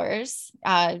dinosaurs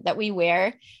that we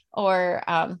wear, or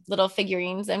little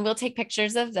figurines, and we'll take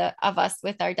pictures of us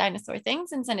with our dinosaur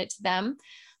things and send it to them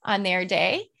on their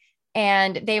day.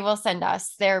 And they will send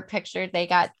us their picture. They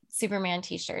got Superman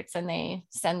t-shirts, and they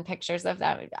send pictures of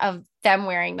them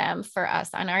wearing them for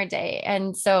us on our day.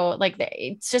 And so like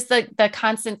it's just the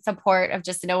constant support of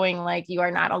just knowing like you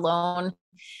are not alone.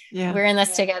 Yeah. We're in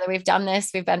this together. We've done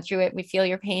this. We've been through it. We feel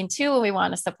your pain too. And we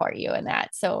want to support you in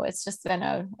that. So it's just been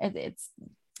a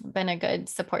good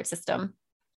support system.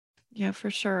 Yeah,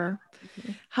 for sure.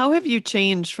 Mm-hmm. How have you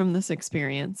changed from this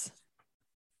experience?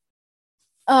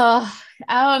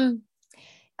 I'm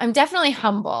definitely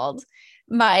humbled.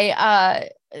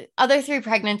 My other 3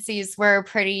 pregnancies were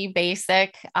pretty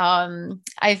basic.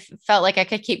 I felt like I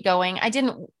could keep going. I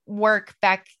didn't work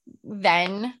back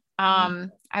then.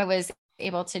 I was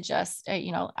able to just,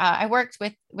 I worked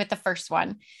with the first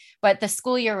one, but the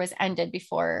school year was ended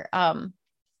before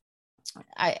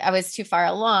I was too far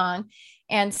along.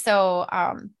 And so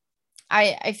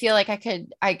I feel like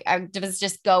I was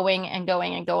just going and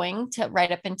going and going to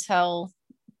right up until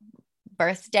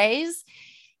birthdays.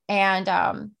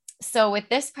 And so with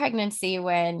this pregnancy,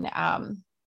 when I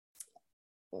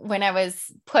was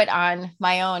put on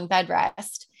my own bed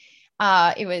rest,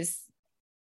 it was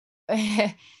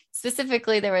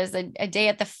specifically, there was a day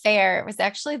at the fair. It was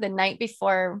actually the night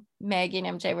before Maggie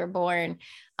and MJ were born.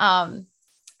 I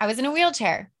was in a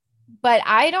wheelchair, but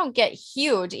I don't get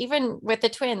huge. Even with the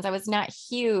twins, I was not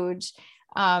huge,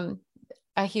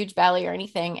 a huge belly or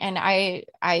anything. And I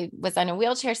was on a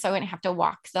wheelchair, so I wouldn't have to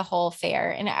walk the whole fair.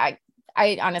 And I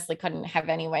honestly couldn't have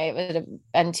anyway. It would have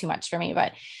been too much for me,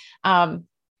 but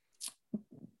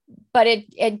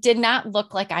it did not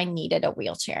look like I needed a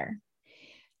wheelchair.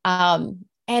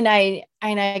 And I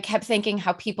kept thinking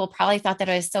how people probably thought that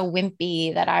I was so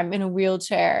wimpy that I'm in a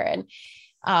wheelchair,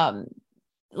 and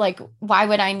like, why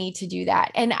would I need to do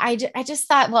that? And I just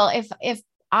thought, well, if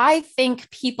I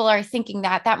think people are thinking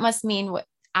that must mean what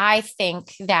I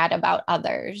think that about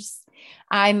others.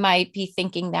 I might be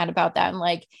thinking that about them.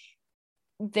 Like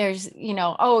there's,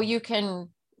 oh, you can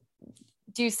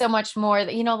do so much more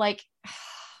that, like,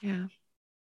 yeah.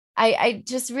 I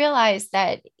just realized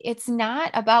that it's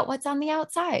not about what's on the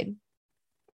outside.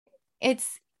 It's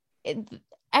it,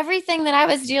 everything that I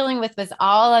was dealing with was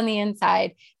all on the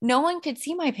inside. No one could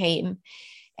see my pain.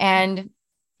 And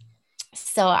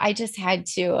so I just had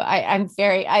to,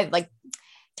 I like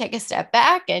take a step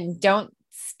back and don't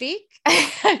speak.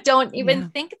 Don't even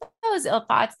think those ill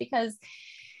thoughts, because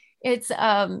it's,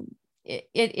 it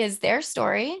is their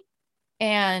story.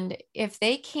 And if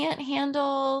they can't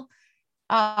handle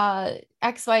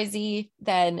XYZ,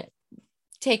 then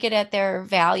take it at their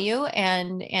value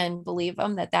and believe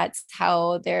them that that's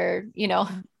how they're,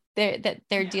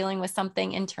 they're dealing with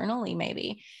something internally,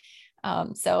 maybe.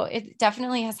 So it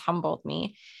definitely has humbled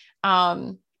me.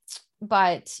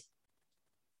 But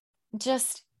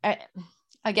just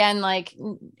again, like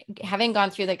having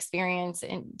gone through the experience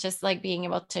and just like being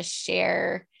able to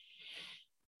share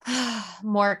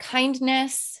more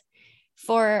kindness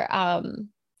for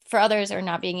others, or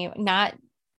not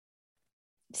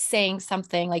saying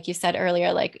something like you said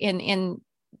earlier, like in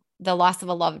the loss of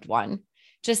a loved one,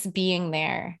 just being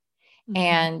there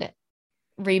and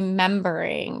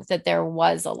remembering that there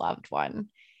was a loved one,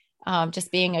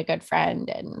 just being a good friend,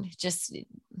 and just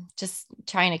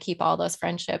trying to keep all those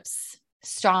friendships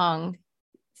strong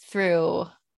through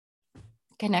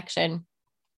connection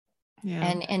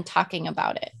and talking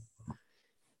about it.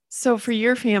 So for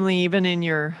your family, even in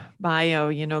your bio,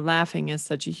 laughing is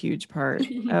such a huge part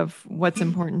of what's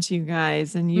important to you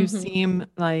guys. And you seem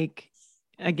like,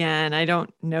 again, I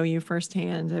don't know you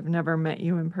firsthand. I've never met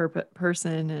you in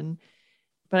person.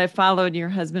 But I followed your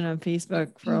husband on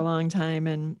Facebook for a long time,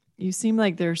 and you seem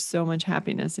like there's so much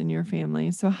happiness in your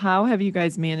family. So how have you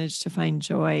guys managed to find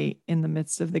joy in the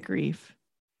midst of the grief?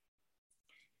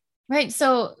 Right.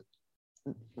 So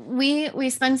we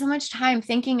spend so much time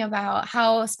thinking about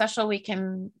how special we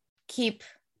can keep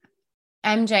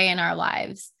MJ in our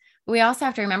lives. We also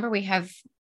have to remember we have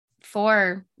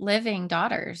 4 living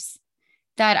daughters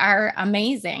that are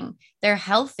amazing. They're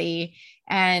healthy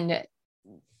and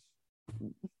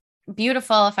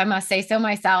beautiful, if I must say so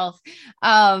myself.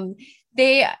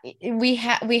 We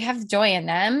have joy in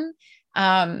them.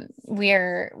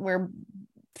 We're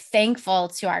thankful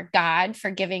to our God for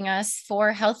giving us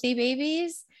 4 healthy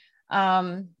babies.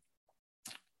 It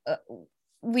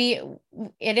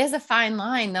is a fine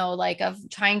line though, like of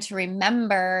trying to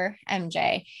remember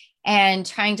MJ and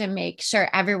trying to make sure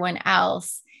everyone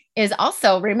else is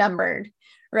also remembered,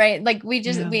 right? Like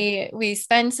we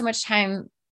spend so much time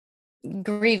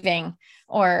grieving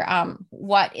or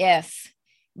what if,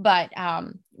 but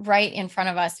right in front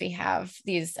of us we have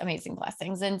these amazing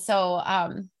blessings. And so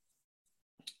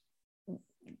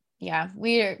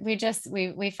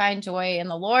we find joy in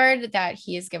the Lord that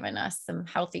He has given us some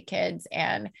healthy kids,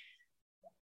 and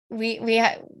we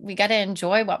got to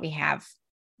enjoy what we have.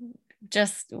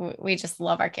 We just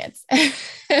love our kids.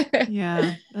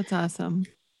 Yeah, that's awesome.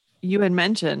 You had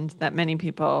mentioned that many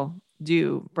people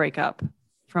do break up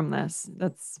from this.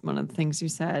 That's one of the things you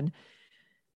said.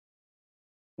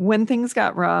 When things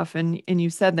got rough, and you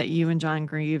said that you and John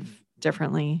grieve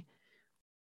differently,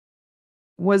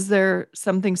 was there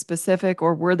something specific,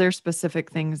 or were there specific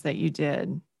things that you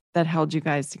did that held you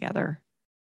guys together?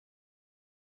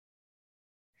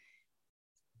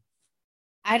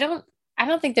 I don't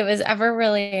think there was ever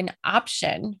really an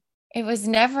option. It was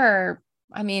never,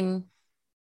 we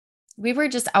were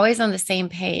just always on the same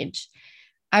page.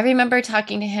 I remember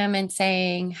talking to him and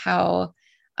saying how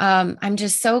I'm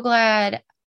just so glad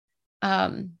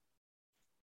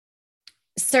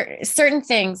certain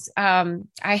things I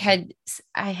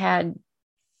had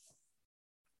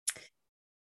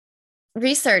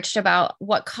researched about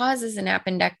what causes an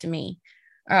appendectomy,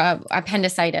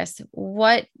 appendicitis,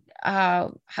 what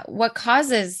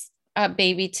causes a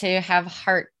baby to have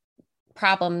heart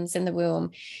problems in the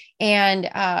womb, and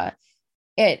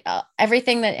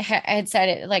everything that had said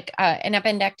it, like an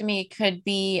appendectomy could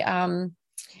be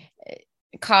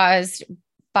caused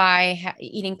by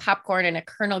eating popcorn and a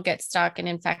kernel gets stuck and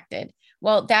infected.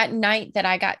 Well, that night that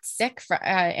I got sick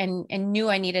and knew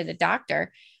I needed a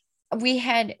doctor, we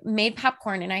had made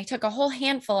popcorn and I took a whole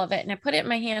handful of it and I put it in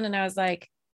my hand and I was like,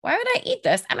 why would I eat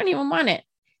this? I don't even want it.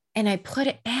 And I put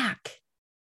it back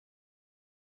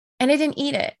and I didn't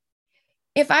eat it.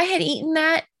 If I had eaten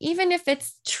that, even if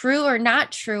it's true or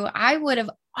not true, I would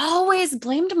have always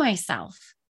blamed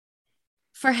myself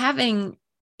for having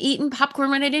eaten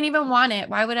popcorn when I didn't even want it.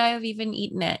 Why would I have even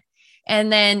eaten it?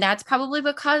 And then that's probably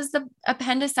what caused the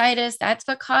appendicitis. That's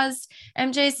what caused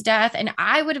MJ's death. And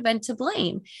I would have been to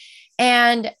blame.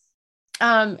 And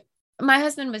my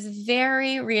husband was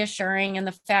very reassuring in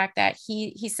the fact that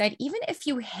he said, even if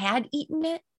you had eaten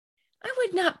it, I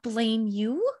would not blame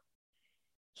you.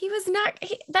 He was not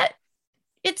that.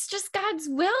 It's just God's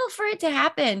will for it to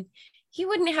happen. He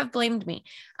wouldn't have blamed me.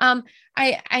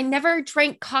 I never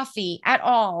drank coffee at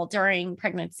all during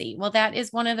pregnancy. Well, that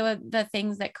is one of the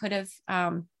things that could have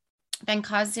been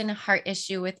caused in a heart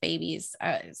issue with babies,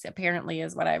 apparently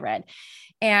is what I read.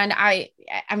 And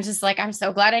I'm just like, I'm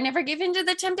so glad I never gave into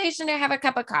the temptation to have a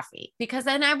cup of coffee, because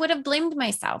then I would have blamed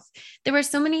myself. There were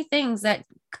so many things that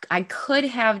I could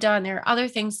have done. There are other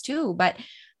things too, but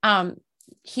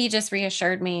he just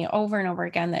reassured me over and over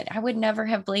again that I would never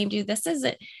have blamed you. This is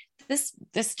it.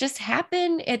 This just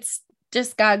happened. It's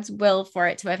just God's will for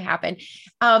it to have happened.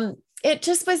 It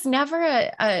just was never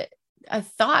a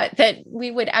thought that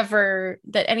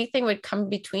that anything would come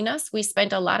between us. We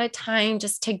spent a lot of time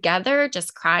just together,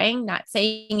 just crying, not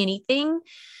saying anything,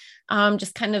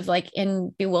 just kind of like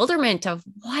in bewilderment of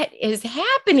what is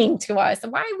happening to us.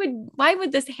 Why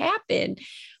would this happen?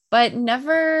 But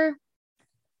never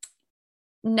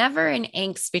an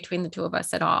angst between the two of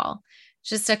us at all.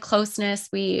 Just a closeness.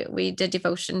 We did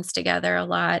devotions together a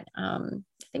lot. I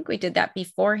think we did that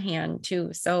beforehand too.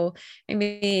 So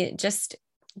maybe just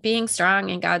being strong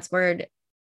in God's word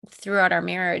throughout our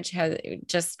marriage has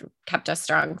just kept us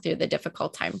strong through the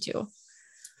difficult time too.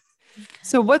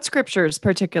 So what scriptures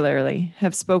particularly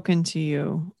have spoken to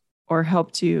you or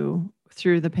helped you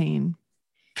through the pain?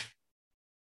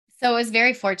 So I was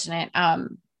very fortunate.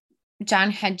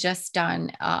 John had just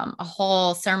done a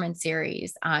whole sermon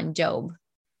series on Job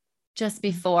just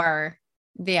before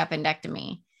the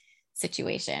appendectomy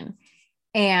situation.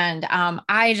 And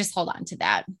I just hold on to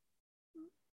that.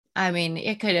 I mean,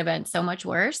 it could have been so much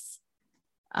worse.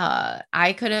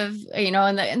 I could have,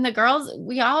 and the girls,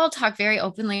 we all talk very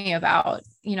openly about,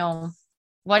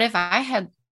 what if I had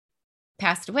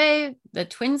passed away, the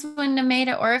twins wouldn't have made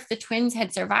it, or if the twins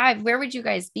had survived, where would you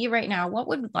guys be right now? What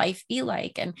would life be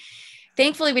like? And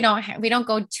thankfully we don't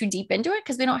go too deep into it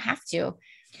because we don't have to.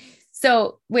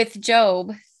 So with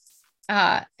Job,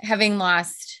 having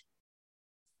lost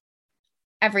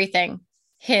everything,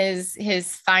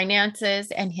 his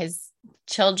finances and his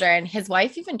children, his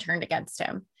wife even turned against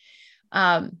him.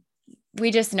 We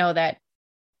just know that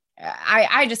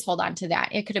I just hold on to that.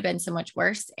 It could have been so much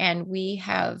worse. And we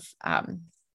have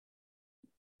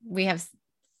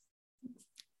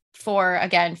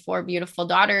four beautiful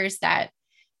daughters that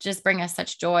just bring us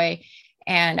such joy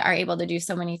and are able to do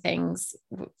so many things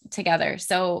together.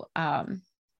 So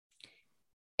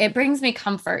it brings me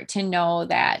comfort to know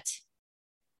that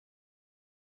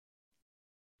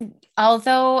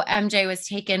although MJ was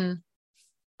taken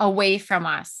away from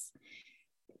us,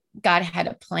 God had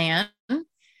a plan,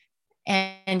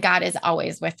 and God is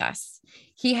always with us.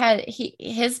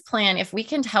 His plan, if we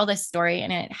can tell this story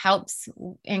and it helps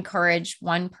encourage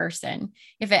one person,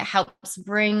 if it helps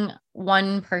bring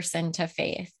one person to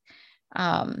faith.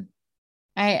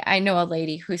 I know a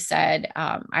lady who said,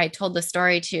 I told the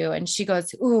story to, and she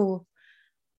goes, "Ooh,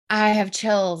 I have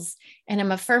chills." And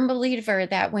I'm a firm believer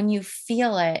that when you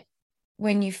feel it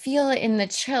in the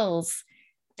chills,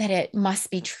 that it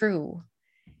must be true.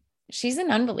 She's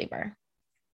an unbeliever.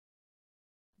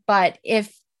 But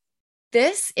if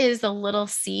this is a little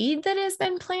seed that has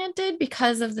been planted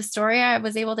because of the story I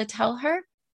was able to tell her,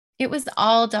 it was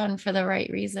all done for the right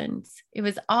reasons. It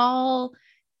was all,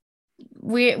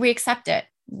 we accept it.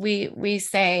 We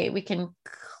say, we can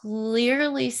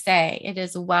clearly say, it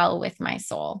is well with my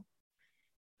soul.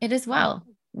 It is well.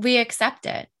 We accept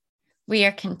it. We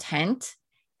are content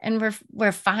and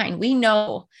we're fine. We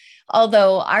know,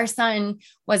 although our son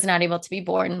was not able to be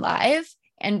born live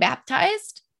and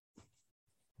baptized,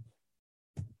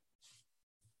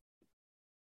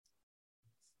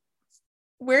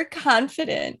 we're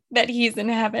confident that he's in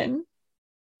heaven.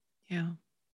 Yeah.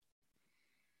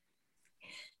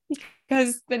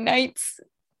 Because the nights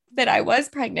that I was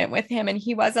pregnant with him and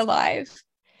he was alive,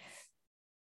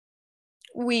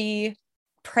 we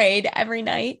prayed every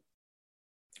night.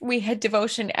 We had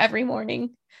devotion every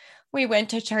morning. We went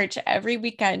to church every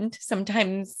weekend,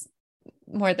 sometimes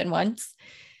more than once.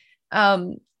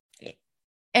 And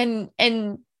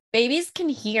babies can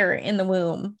hear in the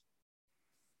womb.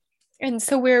 And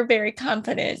so we're very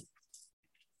confident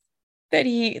that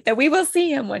we will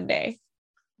see him one day.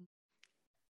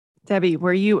 Debbi,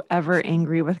 were you ever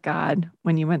angry with God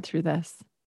when you went through this?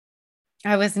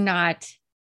 I was not.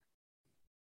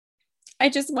 I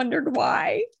just wondered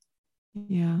why.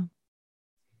 Yeah.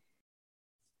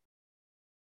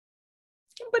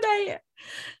 But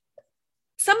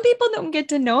some people don't get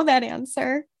to know that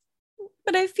answer,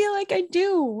 but I feel like I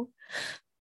do.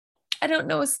 I don't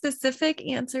know specific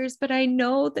answers, but I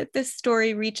know that this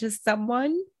story reaches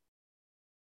someone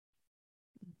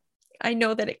I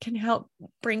know that it can help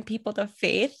bring people to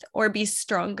faith or be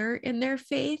stronger in their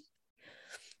faith.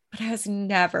 But I was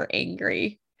never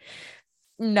angry.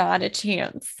 Not a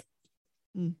chance.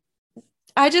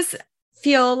 I just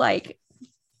feel like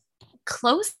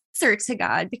closer to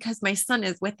God because my son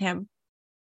is with him.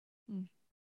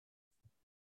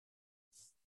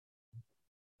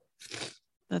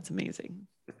 That's amazing.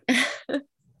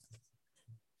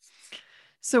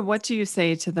 So what do you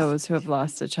say to those who have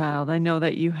lost a child? I know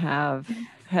that you have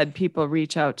had people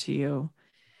reach out to you.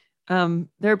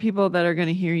 There are people that are going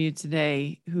to hear you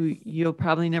today who you'll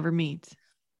probably never meet.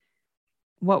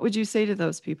 What would you say to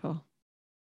those people?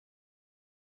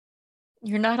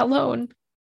 You're not alone.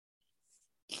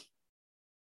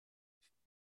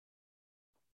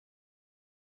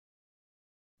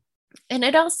 And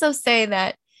I'd also say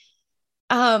that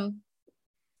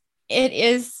it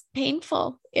is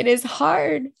painful. It is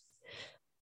hard.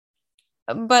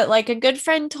 But like a good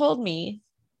friend told me,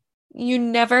 you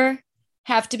never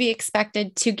have to be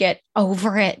expected to get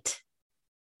over it.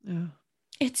 Yeah.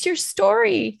 It's your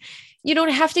story. You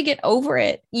don't have to get over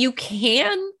it. You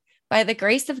can, by the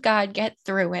grace of God, get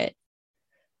through it.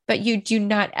 But you do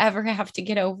not ever have to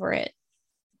get over it.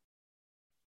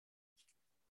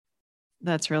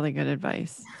 That's really good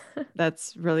advice.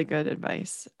 That's really good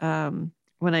advice.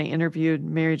 When I interviewed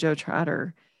Mary Jo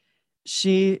Trotter,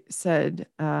 she said,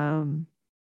 don't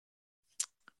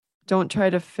try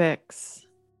to fix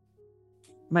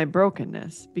my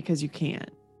brokenness because you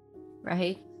can't.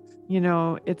 Right. You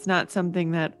know, it's not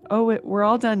something that, we're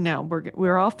all done now.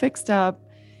 We're all fixed up.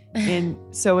 And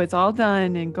so it's all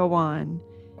done and go on.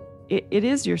 It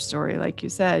is your story. Like you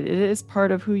said, it is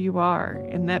part of who you are,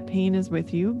 and that pain is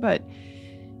with you. But,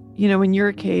 you know, in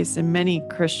your case, in many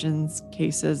Christians'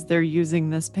 cases, they're using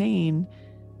this pain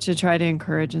to try to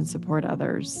encourage and support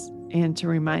others and to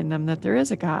remind them that there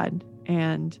is a God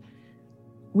and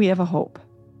we have a hope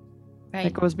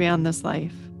that goes beyond this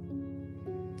life.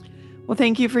 Well,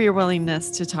 thank you for your willingness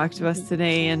to talk to us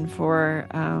today and for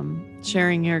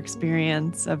sharing your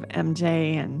experience of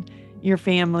MJ and your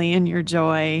family and your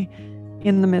joy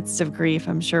in the midst of grief.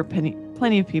 I'm sure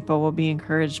plenty of people will be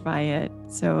encouraged by it.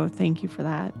 So thank you for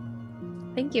that.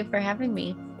 Thank you for having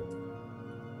me.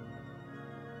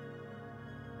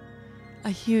 A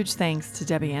huge thanks to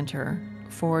Debbi Enter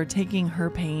for taking her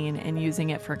pain and using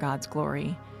it for God's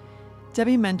glory.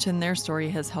 Debbi mentioned their story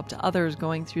has helped others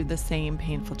going through the same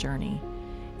painful journey.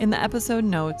 In the episode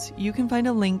notes, you can find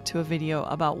a link to a video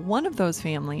about one of those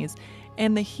families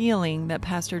and the healing that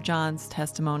Pastor John's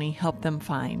testimony helped them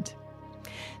find.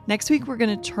 Next week, we're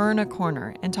going to turn a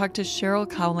corner and talk to Cheryl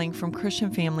Cowling from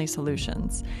Christian Family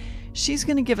Solutions. She's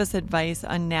going to give us advice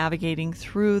on navigating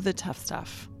through the tough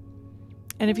stuff.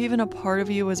 And if even a part of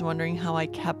you was wondering how I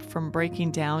kept from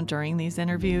breaking down during these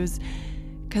interviews,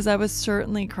 because I was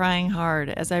certainly crying hard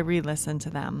as I re-listened to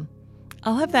them,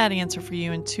 I'll have that answer for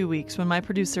you in 2 weeks when my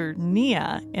producer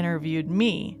Nia interviewed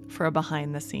me for a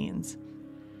behind the scenes.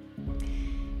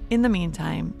 In the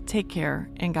meantime, take care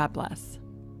and God bless.